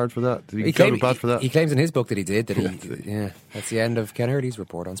fight hard for that? Did he go to bat for that? He claims in his book that he did. That's the end of Ken Early's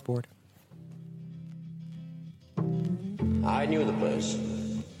report on sport. I knew the place.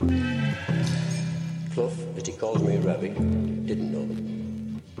 Clough, as he calls me Revy, didn't know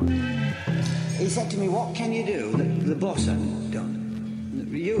them. He said to me, what can you do that the boss hasn't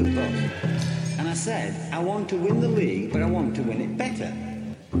done? You, the boss. And I said, I want to win the league, but I want to win it better.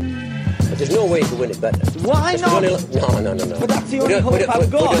 But there's no way to win it better. Why not? No. But that's the only hope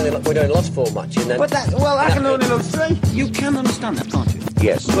I've got. We're doing lost 4 matches. And then I can only look straight. You can understand that, can't you?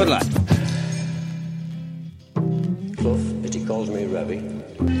 Yes. Good lad. Clough, as he calls me Revy.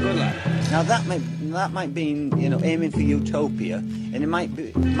 Good lad. Now that might mean aiming for utopia, and it might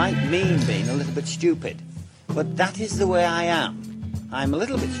mean being a little bit stupid, but that is the way I am. I'm a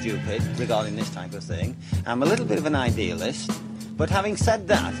little bit stupid regarding this type of thing. I'm a little bit of an idealist, but having said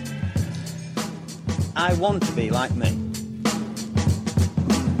that, I want to be like me.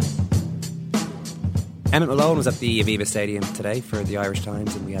 Emmett Malone was at the Aviva Stadium today for the Irish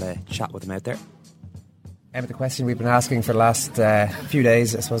Times, and we had a chat with him out there. Emmett, the question we've been asking for the last few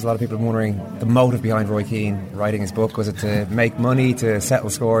days, I suppose a lot of people are wondering the motive behind Roy Keane writing his book. Was it to make money, to settle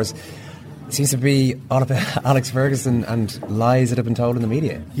scores? It seems to be all about Alex Ferguson and lies that have been told in the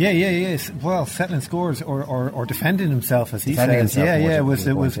media. Yeah. Well, settling scores or defending himself, as he says. It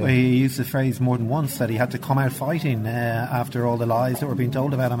was. He used the phrase more than once that he had to come out fighting after all the lies that were being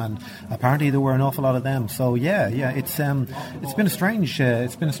told about him, and apparently there were an awful lot of them. So it's been a strange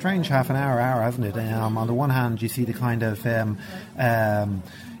half an hour, hasn't it? On the one hand, you see the kind of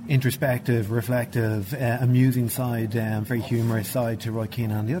introspective, reflective, amusing side, very humorous side to Roy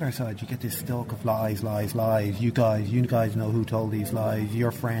Keane. On the other side, you get this stalk of lies. You guys know who told these lies.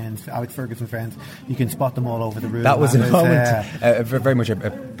 Your friends, Alex Ferguson friends, you can spot them all over the room. That was a moment, very much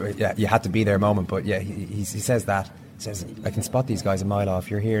you had to be there moment. But he says that. He says, I can spot these guys a mile off.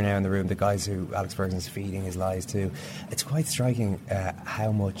 You're here now in the room, the guys who Alex Ferguson's feeding his lies to. It's quite striking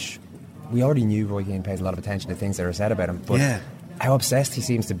how much we already knew Roy Keane pays a lot of attention to things that are said about him, but how obsessed he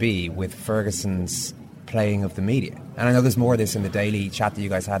seems to be with Ferguson's playing of the media. And I know there's more of this in the daily chat that you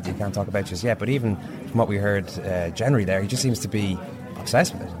guys had that you can't talk about just yet, but even from what we heard generally there, he just seems to be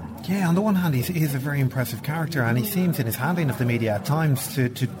obsessed with it. Yeah, on the one hand, he's a very impressive character, and he seems in his handling of the media at times to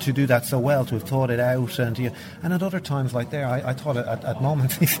do that so well, to have thought it out, and at other times, like there, I thought at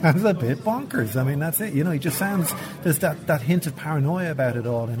moments he sounds a bit bonkers. I mean, that's it. He just sounds, there's that hint of paranoia about it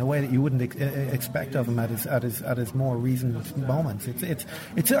all in a way that you wouldn't expect of him at his more reasoned moments.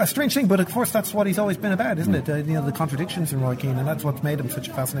 It's a strange thing, but of course that's what he's always been about, isn't it? The contradictions in Roy Keane, and that's what's made him such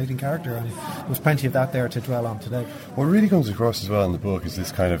a fascinating character, and there's plenty of that there to dwell on today. What really comes across as well in the book is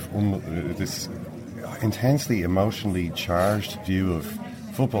this kind of this intensely emotionally charged view of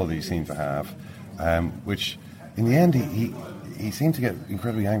football that you seem to have, which in the end he seemed to get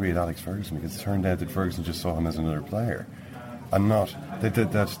incredibly angry at Alex Ferguson because it turned out that Ferguson just saw him as another player and not that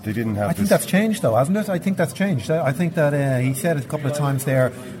they didn't have. I think that's changed, though, hasn't it? I think that's changed. I think that he said it a couple of times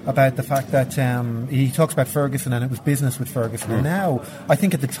there about the fact that he talks about Ferguson and it was business with Ferguson. And now, I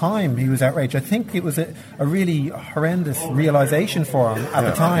think at the time he was outraged. I think it was a really horrendous realisation for him at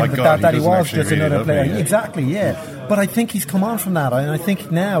the time that he was just another player. Yeah. Exactly, yeah. But I think he's come on from that, and I think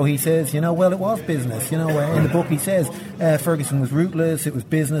now he says, well, it was business. In the book he says Ferguson was ruthless, it was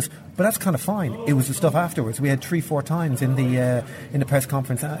business, but that's kind of fine. It was the stuff afterwards. We had 3-4 times in the press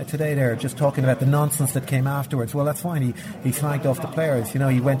conference today there, just talking about the nonsense that came afterwards. Well, that's fine. He slagged off the players. He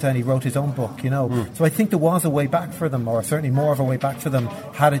went down, he wrote his own book. So I think there was a way back for them, or certainly more of a way back for them,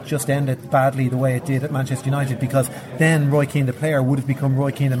 had it just ended badly the way it did at Manchester United, because then Roy Keane the player would have become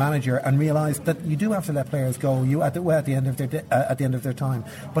Roy Keane the manager and realised that you do have to let players go. At the end of their time.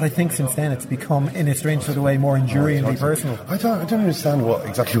 But I think since then it's become, in a strange sort of way, more enduringly personal. I don't understand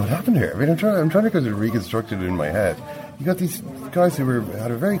exactly what happened here. I mean, I'm trying to kind of reconstruct it in my head. You got these guys who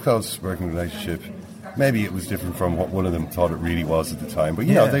had a very close working relationship. Maybe it was different from what one of them thought it really was at the time. But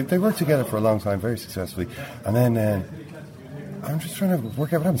they worked together for a long time, very successfully. And then I'm just trying to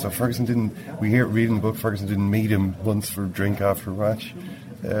work out what happened. So Ferguson didn't. Read in the book, Ferguson didn't meet him once for a drink after a match.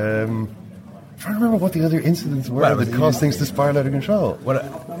 I'm trying to remember what the other incidents were that caused things to spiral out of control. Well,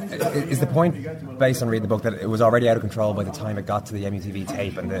 is the point, based on reading the book, that it was already out of control by the time it got to the MUTV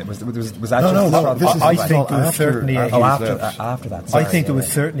tape, and was that I think there was certainly after that. Sorry, I think there was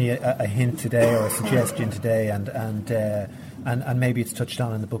certainly a hint today, or a suggestion today, and maybe it's touched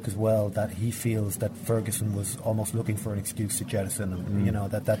on in the book as well, that he feels that Ferguson was almost looking for an excuse to jettison him.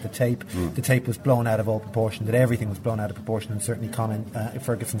 That the tape was blown out of all proportion, that everything was blown out of proportion, and certainly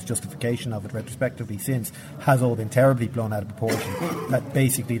Ferguson's justification of it retrospectively since has all been terribly blown out of proportion. That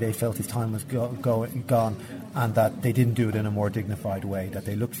basically they felt his time was gone, and that they didn't do it in a more dignified way, that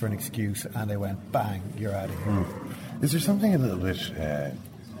they looked for an excuse and they went, bang, you're out of here. Is there something a little bit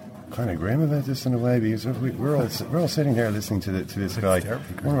kind of grim about this in a way, because we're all sitting here listening to this guy,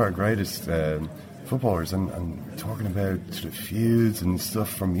 one of our greatest footballers, and talking about sort of feuds and stuff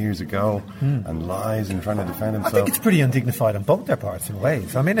from years ago and lies and trying to defend himself. I think it's pretty undignified on both their parts in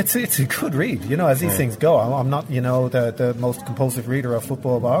ways. I mean, it's a good read, as these things go. I'm not, the most compulsive reader of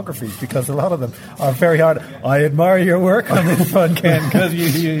football biographies, because a lot of them are very hard. I admire your work on this one, Ken, because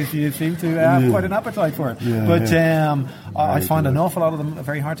you seem to have quite an appetite for it. I find an awful lot of them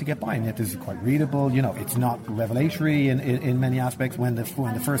very hard to get by, and yet this is quite readable. It's not revelatory in many aspects. When the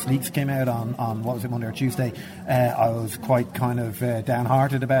first leaks came out on what was it, Monday or Tuesday, I was quite kind of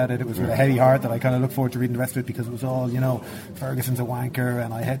downhearted about it. It was with a heavy heart that I kind of look forward to reading the rest of it, because it was all, Ferguson's a wanker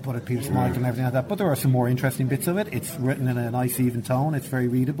and I headbutted Peter Schmeichel and everything like that. But there are some more interesting bits of it. It's written in a nice even tone. It's very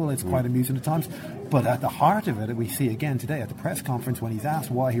readable. It's quite amusing at times. But at the heart of it, we see again today at the press conference when he's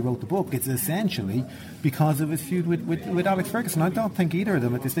asked why he wrote the book, it's essentially because of his feud with Alex Ferguson. I don't think either of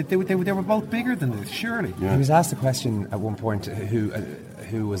them at this. They were both bigger than this, surely. He was asked a question at one point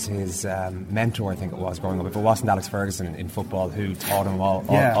who was his mentor, I think it was, growing up. If it wasn't Alex Ferguson in football, who taught him all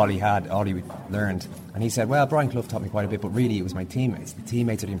he learned. And he said, well, Brian Clough taught me quite a bit, but really it was my teammates. The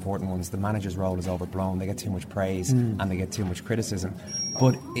teammates are the important ones. The manager's role is overblown. They get too much praise and they get too much criticism.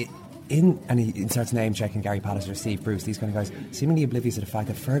 But and he starts name checking Gary Pallister, Steve Bruce, these kind of guys, seemingly oblivious to the fact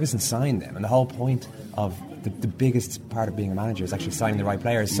that Ferguson signed them, and the whole point of the biggest part of being a manager is actually signing the right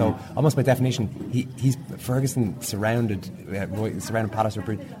players. So almost by definition, Ferguson surrounded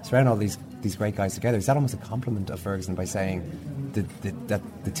Pallister, surrounded all these great guys together. Is that almost a compliment of Ferguson by saying that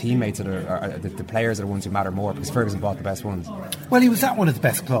the teammates the players are the ones who matter more, because Ferguson bought the best ones? Well, he was at one of the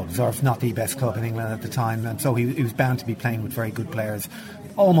best clubs, or if not the best club in England at the time, and so he was bound to be playing with very good players,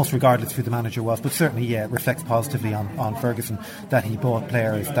 almost regardless who the manager was. But certainly, it reflects positively on Ferguson that he bought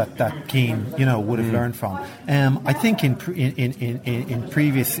players that Keane, would have learned from. I think in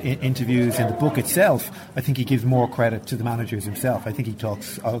previous interviews in the book itself, I think he gives more credit to the managers himself. I think he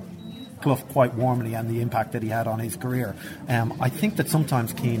talks Clough quite warmly and the impact that he had on his career. I think that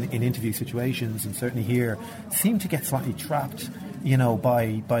sometimes Keane in interview situations, and certainly here, seemed to get slightly trapped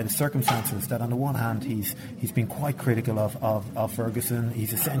by the circumstances, that on the one hand he's been quite critical of Ferguson.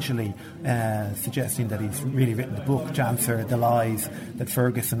 He's essentially suggesting that he's really written the book to answer the lies that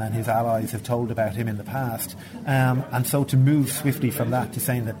Ferguson and his allies have told about him in the past. And so to move swiftly from that to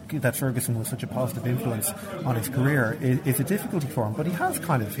saying that Ferguson was such a positive influence on his career is a difficulty for him. But he has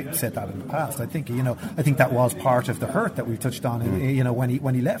kind of said that in the past. I think that was part of the hurt that we've touched on.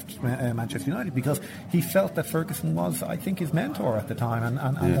 When he left Manchester United, because he felt that Ferguson was, I think, his mentor at the time.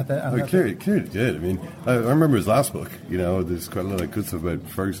 Clearly did. I mean, I remember his last book. There's quite a lot of good stuff about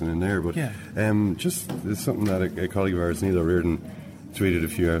Ferguson in there. But just there's something that a colleague of ours, Neil O'Riordan, tweeted a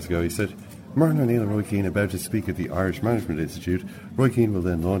few hours ago. He said, Martin O'Neill and Roy Keane about to speak at the Irish Management Institute. Roy Keane will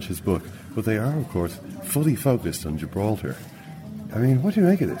then launch his book, but they are, of course, fully focused on Gibraltar. I mean, what do you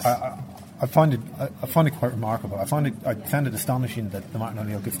make of this? I find it quite remarkable. I found it astonishing that the Martin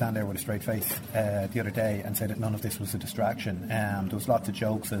O'Neill could stand there with a straight face the other day and say that none of this was a distraction. There was lots of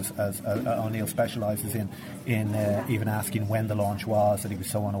jokes as O'Neill specialises in even asking when the launch was, that he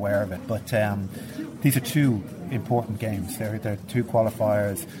was so unaware of it. But these are two important games. They're two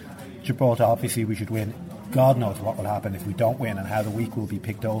qualifiers. Gibraltar, obviously, we should win. God knows what will happen if we don't win, and how the week will be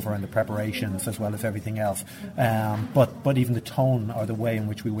picked over and the preparations as well as everything else. But even the tone or the way in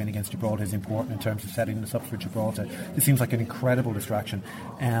which we win against Gibraltar is important in terms of setting us up for Gibraltar. This seems like an incredible distraction.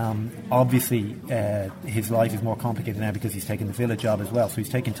 Obviously, his life is more complicated now because he's taken the Villa job as well, so he's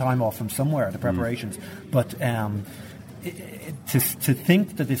taking time off from somewhere, the preparations. But to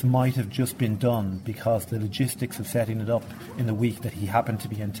think that this might have just been done because the logistics of setting it up in the week that he happened to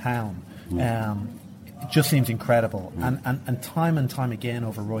be in town, it just seems incredible. And time again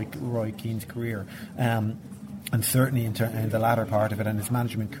over Roy Keane's career, and certainly in the latter part of it and his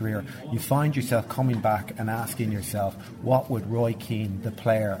management career, you find yourself coming back and asking yourself, what would Roy Keane, the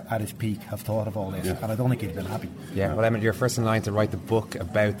player at his peak, have thought of all this? Yeah. And I don't think he'd have been happy. Yeah, well, Emmett, you're first in line to write the book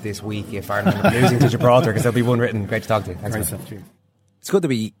about this week if Ireland are losing to Gibraltar, because there'll be one written. Great to talk to you. Thanks. Great. It's good that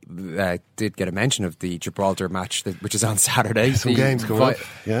we did get a mention of the Gibraltar match, which is on Saturday. Some games coming up.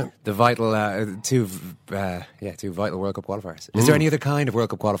 Yeah, the vital two vital World Cup qualifiers. Is there any other kind of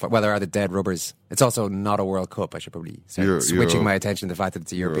World Cup qualifier? Well, there are the dead rubbers. It's also not a World Cup. I should probably start switching my attention to the fact that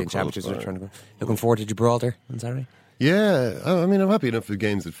it's a European Championships. We're trying to go. Looking forward to Gibraltar on Saturday. Yeah, I mean, I'm happy enough with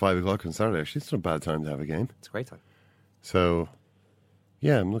games at 5 o'clock on Saturday. Actually, it's not a bad time to have a game. It's a great time. So,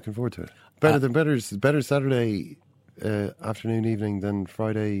 yeah, I'm looking forward to it. Better Saturday afternoon, evening than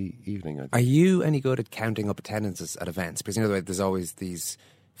Friday evening, I think. Are you any good at counting up attendances at events? Because there's always these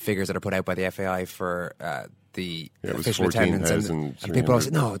figures that are put out by the FAI for the official attendance, and people always say,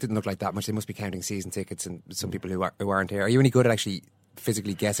 no, it didn't look like that much. They must be counting season tickets and some people who aren't here. Are you any good at actually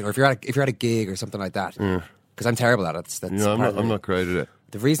physically guessing, or if you're at a gig or something like that? Because I'm terrible at it. I'm not great at it.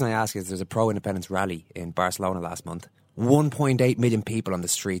 The reason I ask is there's a pro-independence rally in Barcelona last month. 1.8 million people on the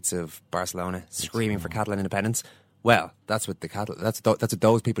streets of Barcelona screaming for Catalan independence. Well, that's what that's what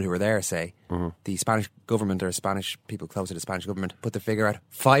those people who were there say. Mm-hmm. The Spanish government, or Spanish people close to the Spanish government, put the figure at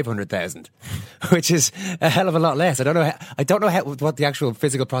 500,000, which is a hell of a lot less. I don't know what the actual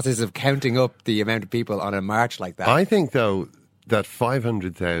physical process of counting up the amount of people on a march like that. I think though that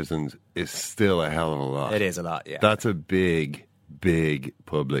 500,000 is still a hell of a lot. It is a lot. Yeah, that's a big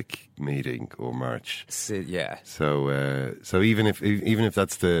public meeting or march. Yeah. So even if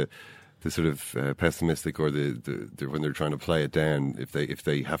that's the sort of pessimistic, or the when they're trying to play it down, if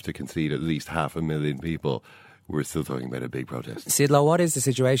they have to concede at least 500,000 people, we're still talking about a big protest. Sidlo, what is the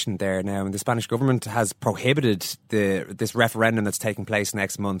situation there now? And the Spanish government has prohibited this referendum that's taking place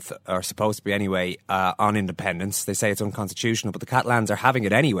next month, or supposed to be anyway, on independence. They say it's unconstitutional, but the Catalans are having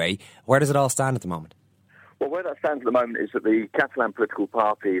it anyway. Where does it all stand at the moment? Well, where that stands at the moment is that the Catalan political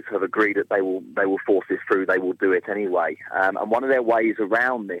parties have agreed that they will force this through. They will do it anyway. And one of their ways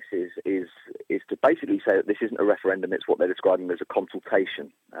around this is to basically say that this isn't a referendum. It's what they're describing as a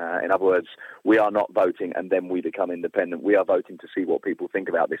consultation. In other words, we are not voting and then we become independent. We are voting to see what people think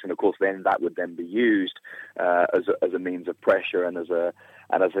about this. And of course, then that would then be used as a means of pressure and as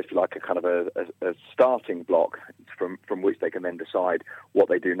if you like a kind of a starting block from which they can then decide what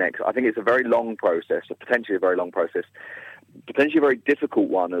they do next. I think it's a very long process, potentially a very long process, potentially a very difficult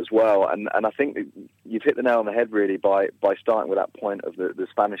one as well. And I think you've hit the nail on the head really by starting with that point of the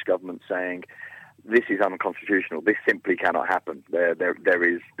Spanish government saying this is unconstitutional. This simply cannot happen. There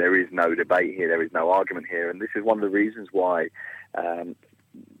is no debate here. There is no argument here. And this is one of the reasons why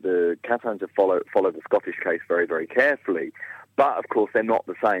the Catalans have followed the Scottish case very, very carefully. But, of course, they're not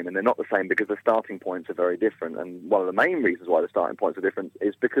the same, and they're not the same because the starting points are very different. And one of the main reasons why the starting points are different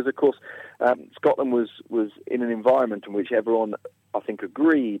is because, of course, Scotland was in an environment in which everyone, I think,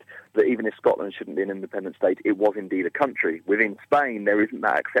 agreed that even if Scotland shouldn't be an independent state, it was indeed a country. Within Spain, there isn't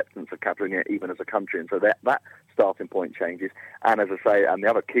that acceptance of Catalonia even as a country, and so that starting point changes. And as I say, and the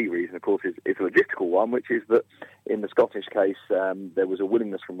other key reason, of course, is a logistical one, which is that in the Scottish case, there was a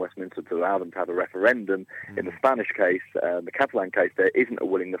willingness from Westminster to allow them to have a referendum. In the Spanish case, the Catalan case, there isn't a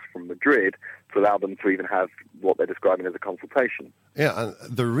willingness from Madrid to allow them to even have what they're describing as a consultation. Yeah, and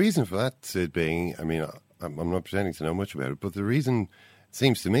the reason for that, Sid, being, I mean, I'm not pretending to know much about it, but the reason it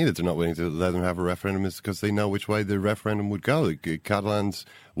seems to me that they're not willing to let them have a referendum is because they know which way the referendum would go. Catalans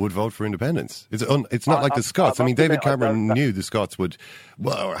would vote for independence. It's not like the Scots. I mean, David Cameron knew the Scots would.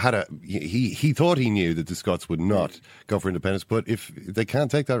 Well, he thought he knew that the Scots would not go for independence. But if they can't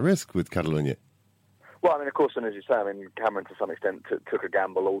take that risk with Catalonia. Well, I mean, of course, and as you say, I mean, Cameron to some extent took a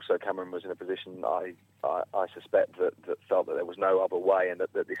gamble. Also, Cameron was in a position, I suspect, that felt that there was no other way and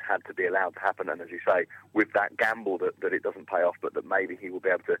that this had to be allowed to happen. And as you say, with that gamble that it doesn't pay off, but that maybe he will be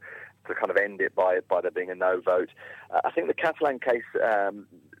able to kind of end it by there being a no vote. I think the Catalan case,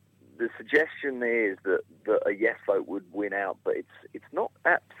 the suggestion is that a yes vote would win out, but it's not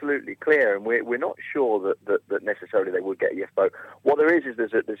absolutely clear, and we're not sure that necessarily they would get a yes vote. What there is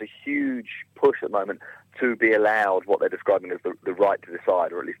there's a huge push at the moment to be allowed what they're describing as the right to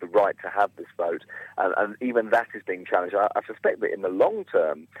decide, or at least the right to have this vote, and even that is being challenged. I suspect that in the long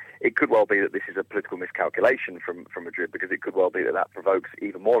term, it could well be that this is a political miscalculation from Madrid, because it could well be that provokes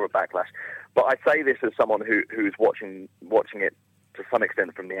even more of a backlash. But I say this as someone who's watching it to some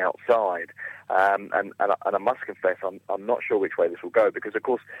extent from the outside, and I must confess I'm not sure which way this will go, because of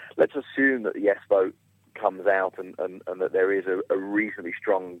course let's assume that the yes vote comes out and that there is a reasonably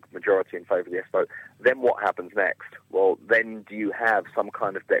strong majority in favour of the yes vote. Then what happens next? Well, then do you have some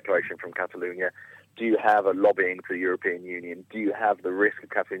kind of declaration from Catalonia? Do you have a lobbying to the European Union? Do you have the risk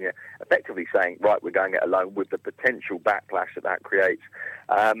of Catalonia effectively saying, right, we're going it alone, with the potential backlash that creates?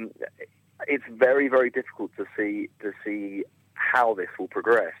 It's very, very difficult to see how this will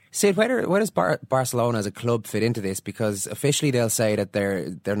progress. Sid, where does Barcelona as a club fit into this? Because officially they'll say that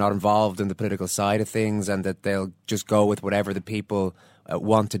they're not involved in the political side of things, and that they'll just go with whatever the people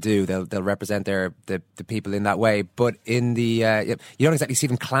want to do. They'll represent the people in that way. But in the you don't exactly see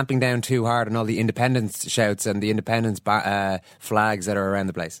them clamping down too hard on all the independence shouts and the independence flags that are around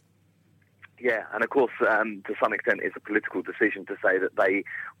the place. Yeah, and of course, to some extent, it's a political decision to say that they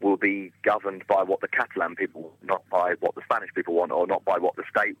will be governed by what the Catalan people want, not by what the Spanish people want, or not by what the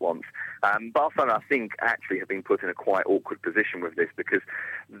state wants. Barcelona, I think, actually have been put in a quite awkward position with this, because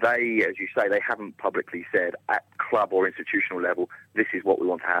they, as you say, they haven't publicly said at club or institutional level, this is what we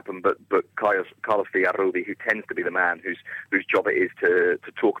want to happen. But Carlos Villarrubi, who tends to be the man whose job it is to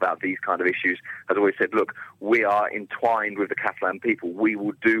talk about these kind of issues, has always said, look, we are entwined with the Catalan people. We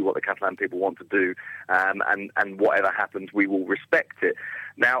will do what the Catalan people want to do, and whatever happens, we will respect it.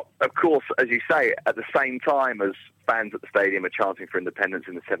 Now, of course, as you say, at the same time as fans at the stadium are chanting for independence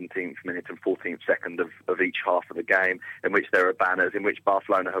in the 17th minute and 14th second of each half of the game, in which there are banners, in which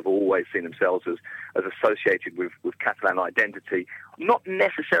Barcelona have always seen themselves as associated with Catalan identity, not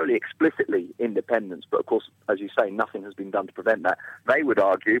necessarily explicitly independence, but of course, as you say, nothing has been done to prevent that. They would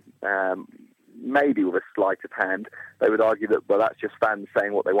argue, maybe with a sleight of hand, they would argue that, well, that's just fans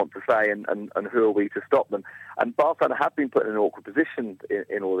saying what they want to say, and who are we to stop them? And Barcelona have been put in an awkward position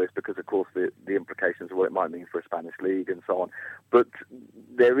in all this, because, of course, the implications of what it might mean for a Spanish league and so on. But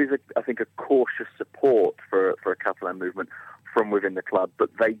there is, I think, a cautious support for a Catalan movement from within the club, but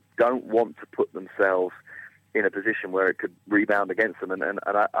they don't want to put themselves in a position where it could rebound against them. And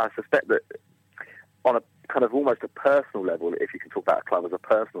I suspect that on a kind of almost a personal level, if you can talk about a club as a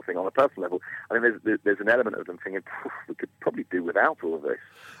personal thing, on a personal level, I mean, there's an element of them thinking, we could probably do without all of this.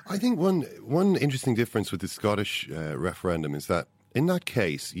 I think one interesting difference with the Scottish referendum is that in that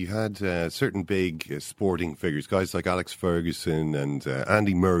case, you had certain big sporting figures, guys like Alex Ferguson and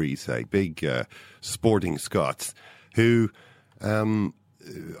Andy Murray, say, big sporting Scots, who...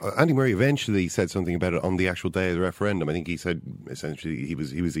 Andy Murray eventually said something about it on the actual day of the referendum. I think he said essentially he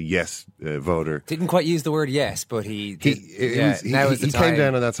was a yes voter. Didn't quite use the word yes, but he came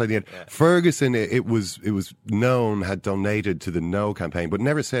down on that side. Yeah. Ferguson, it was known, had donated to the No campaign, but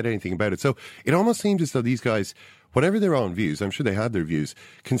never said anything about it. So it almost seemed as though these guys, whatever their own views, I'm sure they had their views,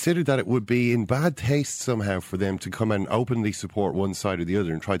 considered that it would be in bad taste somehow for them to come and openly support one side or the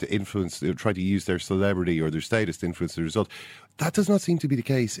other and try to use their celebrity or their status to influence the result. That does not seem to be the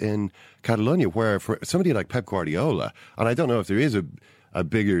case in Catalonia, where for somebody like Pep Guardiola, and I don't know if there is a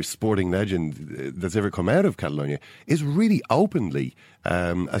bigger sporting legend that's ever come out of Catalonia, is really openly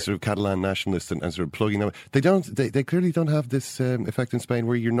a sort of Catalan nationalist and sort of plugging them. They clearly don't have this effect in Spain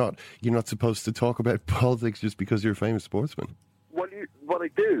where you're not supposed to talk about politics just because you're a famous sportsman. Well, they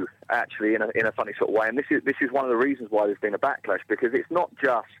do actually in a funny sort of way, and this is one of the reasons why there's been a backlash, because it's not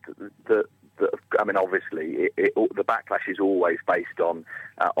just that. I mean, obviously, the backlash is always based on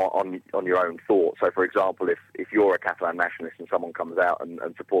your own thoughts. So, for example, if you're a Catalan nationalist and someone comes out and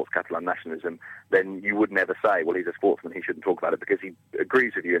supports Catalan nationalism, then you would never say, well, he's a sportsman, he shouldn't talk about it, because he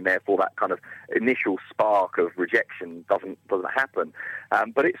agrees with you, and therefore that kind of initial spark of rejection doesn't happen.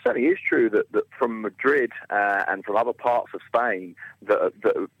 But it certainly is true that from Madrid and from other parts of Spain, that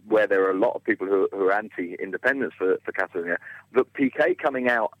where there are a lot of people who are anti-independence for Catalonia, that Piqué coming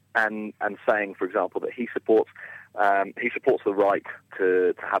out and saying, for example, that he supports the right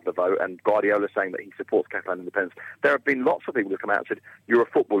to have the vote, and Guardiola saying that he supports Catalan independence. There have been lots of people who come out and said, you're a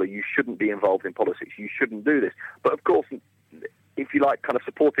footballer, you shouldn't be involved in politics, you shouldn't do this. But of course, if you like, kind of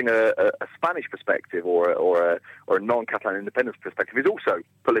supporting a Spanish perspective or a non-Catalan independence perspective is also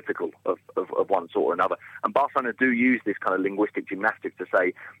political of one sort or another. And Barcelona do use this kind of linguistic gymnastics to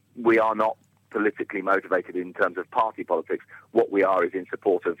say, we are not politically motivated in terms of party politics. What we are is in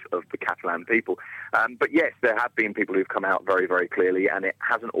support of the Catalan people. But yes, there have been people who've come out very, very clearly, and it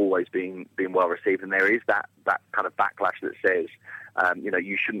hasn't always been well received. And there is that kind of backlash that says,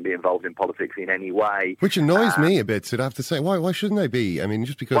 you shouldn't be involved in politics in any way. Which annoys me a bit, I'd have to say. Why shouldn't they be? I mean,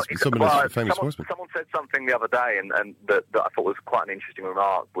 just because someone is a famous sportsman. Someone said something the other day, and that I thought was quite an interesting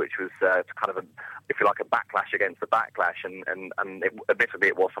remark, which was kind of if you like, a backlash against the backlash. And admittedly,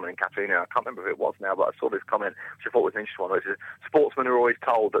 it was someone in Catalonia. I can't remember who it was now, but I saw this comment, which I thought was an interesting one, which is, sportsmen are always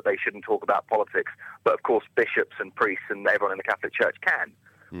told that they shouldn't talk about politics, but of course bishops and priests and everyone in the Catholic Church can.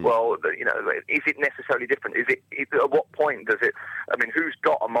 Well, is it necessarily different? At what point does it? I mean, who's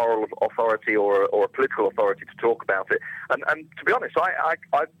got a moral authority or a political authority to talk about it? And to be honest, I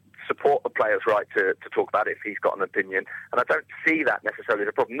support the player's right to talk about it if he's got an opinion, and I don't see that necessarily as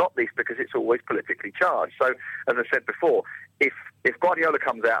a problem. Not least because it's always politically charged. So, as I said before, if Guardiola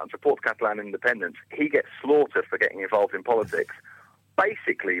comes out and supports Catalan independence, he gets slaughtered for getting involved in politics,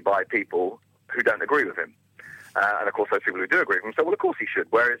 basically by people who don't agree with him. And of course, those people who do agree with him say, well, of course he should.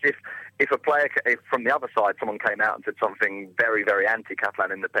 Whereas if a player, if from the other side, someone came out and said something very, very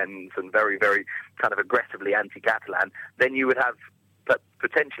anti-Catalan independence and very, very kind of aggressively anti-Catalan, then you would have, but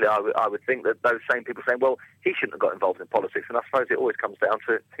potentially I would think that those same people saying, well, he shouldn't have got involved in politics. And I suppose it always comes down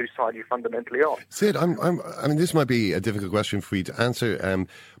to whose side you're fundamentally on. Sid, I mean, this might be a difficult question for you to answer,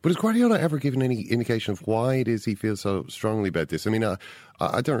 but has Guardiola ever given any indication of why it is he feels so strongly about this? I mean,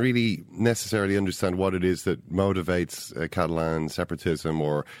 I don't really necessarily understand what it is that motivates Catalan separatism,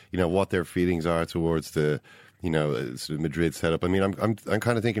 or what their feelings are towards the sort of Madrid setup. I mean, I'm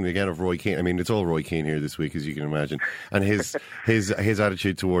kind of thinking again of Roy Keane. I mean, it's all Roy Keane here this week, as you can imagine, and his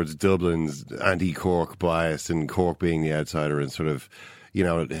attitude towards Dublin's anti-Cork bias, and Cork being the outsider, and sort of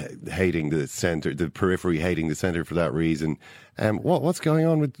hating the centre, the periphery hating the centre for that reason. What's going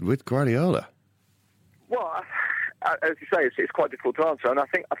on with Guardiola? Well, as you say, it's quite difficult to answer, and I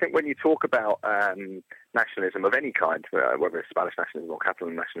think when you talk about nationalism of any kind, whether it's Spanish nationalism or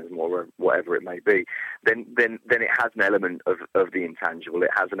Catalan nationalism or whatever it may be, then it has an element of the intangible.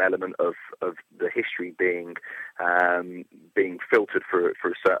 It has an element of the history being filtered through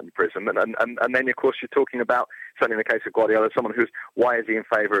a certain prism, and then of course you're talking about, certainly in the case of Guardiola, someone why is he in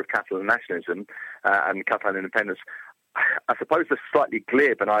favour of Catalan nationalism and Catalan independence? I suppose the slightly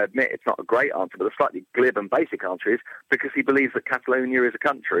glib, and I admit it's not a great answer, but the slightly glib and basic answer is because he believes that Catalonia is a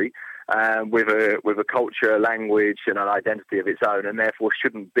country with a culture, language, and an identity of its own, and therefore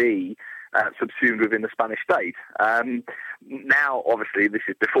shouldn't be subsumed within the Spanish state. Now, obviously, this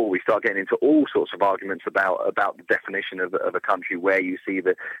is before we start getting into all sorts of arguments about the definition of a country, where you see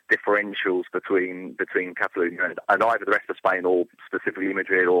the differentials between Catalonia and either the rest of Spain, or specifically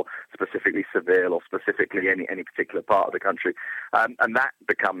Madrid, or specifically Seville, or specifically any particular part of the country. And that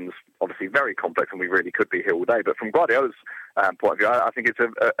becomes obviously very complex, and we really could be here all day. But from Guardiola's point of view, I think it's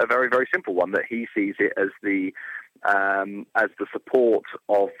a very, very simple one, that he sees it as the support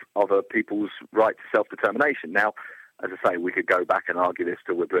of other people's right to self-determination. Now, as I say, we could go back and argue this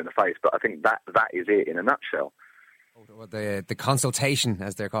till we're blue in the face, but I think that is it in a nutshell. Well, the consultation,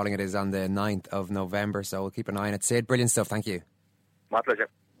 as they're calling it, is on the 9th of November, so we'll keep an eye on it. Sid, brilliant stuff, thank you. My pleasure.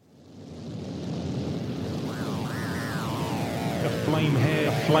 Flame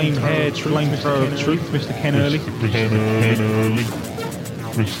hair, flamethrower of truth, Mr. Ken Early.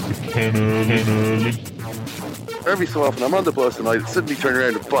 Mr. Ken Early. Every so often I'm on the bus and I suddenly turn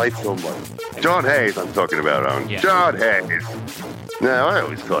around and bite someone. John Hayes I'm talking about, Owen. Yeah. John Hayes. Now, I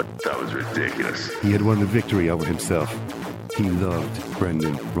always thought that was ridiculous. He had won the victory over himself. He loved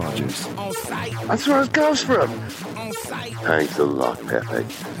Brendan Rodgers. That's where it goes from. Thanks a lot, Pepe.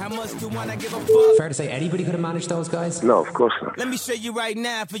 Fair to say anybody could have managed those guys? No, of course not. Let me show you right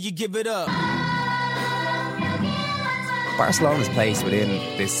now before you give it up. Barcelona's place within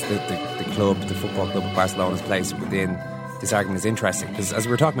this, the club, the football club of Barcelona's place within this argument is interesting, because as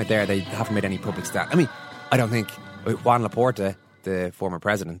we were talking about there, they haven't made any public stand. I mean, I don't think Juan Laporta, the former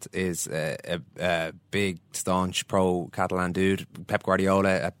president, is a big, staunch pro-Catalan dude. Pep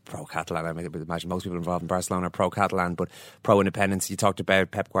Guardiola, a pro-Catalan. I would imagine most people involved in Barcelona are pro-Catalan, but pro-independence. You talked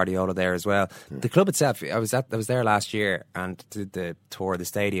about Pep Guardiola there as well. The club itself, I was there last year and did the tour of the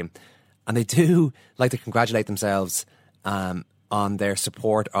stadium, and they do like to congratulate themselves on their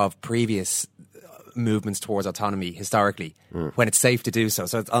support of previous movements towards autonomy historically, when it's safe to do so.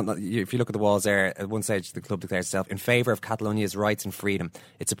 So if you look at the walls there, at one stage the club declares itself in favour of Catalonia's rights and freedom.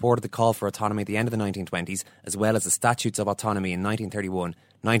 It supported the call for autonomy at the end of the 1920s, as well as the statutes of autonomy in 1931,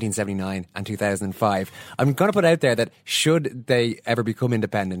 1979 and 2005. I'm going to put out there that should they ever become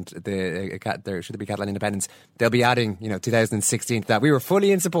independent, should there be Catalan independence, they'll be adding 2016 to that. We were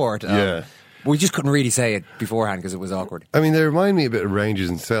fully in support. We just couldn't really say it beforehand because it was awkward. I mean, they remind me a bit of Rangers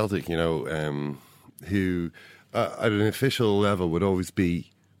and Celtic, who at an official level would always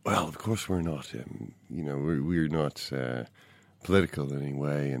be, well, of course we're not, we're not political in any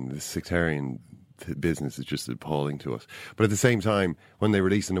way, and this sectarian business is just appalling to us. But at the same time, when they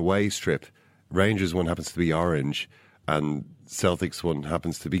release an away strip, Rangers one happens to be orange and Celtic's one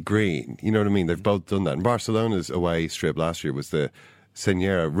happens to be green. You know what I mean? They've both done that. And Barcelona's away strip last year was the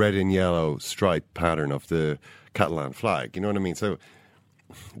Senyera red and yellow stripe pattern of the Catalan flag. You know what I mean? So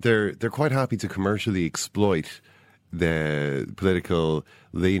they're quite happy to commercially exploit the political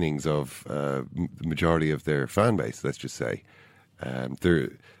leanings of the majority of their fan base, let's just say.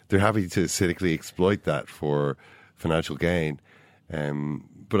 They're happy to cynically exploit that for financial gain.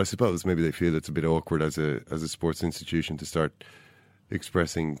 But I suppose maybe they feel it's a bit awkward as a sports institution to start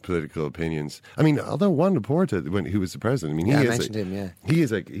expressing political opinions. I mean, although Juan Laporta, who was the president, he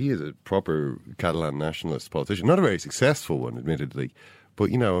is a proper Catalan nationalist politician. Not a very successful one, admittedly, but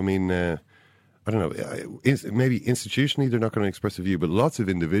I don't know. Maybe institutionally they're not going to express a view, but lots of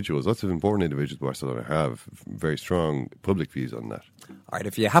important individuals Barcelona have very strong public views on that. All right,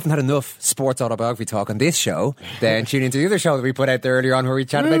 if you haven't had enough sports autobiography talk on this show, then tune into the other show that we put out there earlier on where we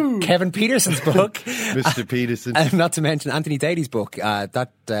chatted about Kevin Peterson's book. Mr. Peterson. And not to mention Anthony Daly's book. That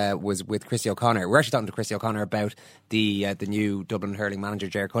was with Christy O'Connor. We're actually talking to Christy O'Connor about the new Dublin hurling manager,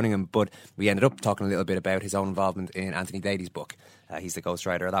 Ger Cunningham, but we ended up talking a little bit about his own involvement in Anthony Daly's book. He's the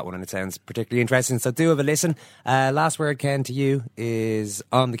ghostwriter of that one, and it sounds particularly interesting, so do have a listen. Last word, Ken, to you is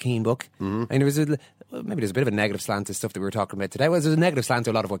on the Keane book. Mm-hmm. And maybe there's a bit of a negative slant to stuff that we were talking about today. Well, there's a negative slant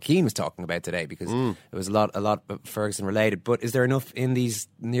to a lot of what Keane was talking about today, because it was a lot Ferguson related. But is there enough in these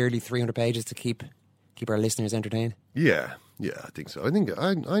nearly 300 pages to keep our listeners entertained? Yeah, I think so. I think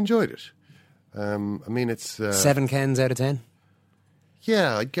I enjoyed it. I mean, it's 7 Kens out of 10.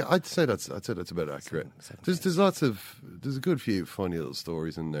 Yeah, I'd say that's about accurate. There's a good few funny little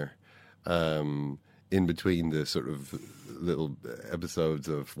stories in there, in between the sort of little episodes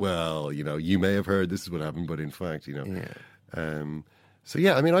of, well, you may have heard this is what happened, but in fact, So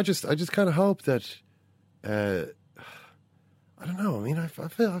yeah, I mean, I just kind of hope that, I don't know. I mean, I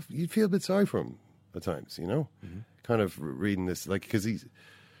feel you'd feel a bit sorry for him at times, kind of reading this, like, because he's,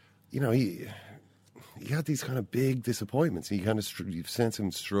 he had these kind of big disappointments. He kind of you sense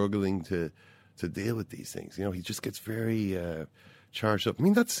him struggling to deal with these things. He just gets very charged up. I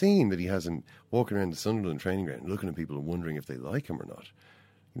mean, that scene that he has in walking around the Sunderland training ground, looking at people and wondering if they like him or not.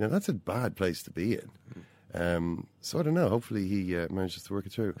 That's a bad place to be in. So I don't know. Hopefully he manages to work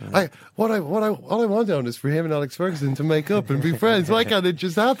it through. All I want on is for him and Alex Ferguson to make up and be friends. Why can't it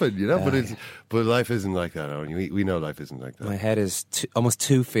just happen? But life isn't like that. We know life isn't like that. My head is almost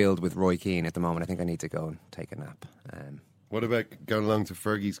too filled with Roy Keane at the moment. I think I need to go and take a nap. What about going along to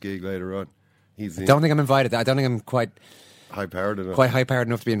Fergie's gig later on? I don't think I'm invited. I don't think I'm quite high-powered enough. Quite high-powered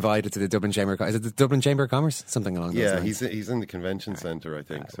enough to be invited to the Dublin Chamber. Is it the Dublin Chamber of Commerce? Something along those lines. Yeah, he's in the convention centre, I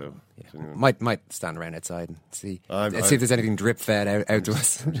think. Might stand around outside and see if there's anything drip fed out to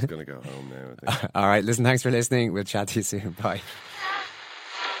us. I'm just going to go home now, I think. All right, listen, thanks for listening. We'll chat to you soon. Bye.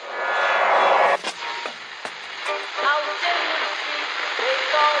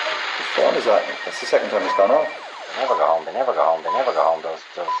 What is that? That's the second time it's gone off. They never go home, those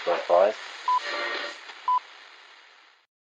boys.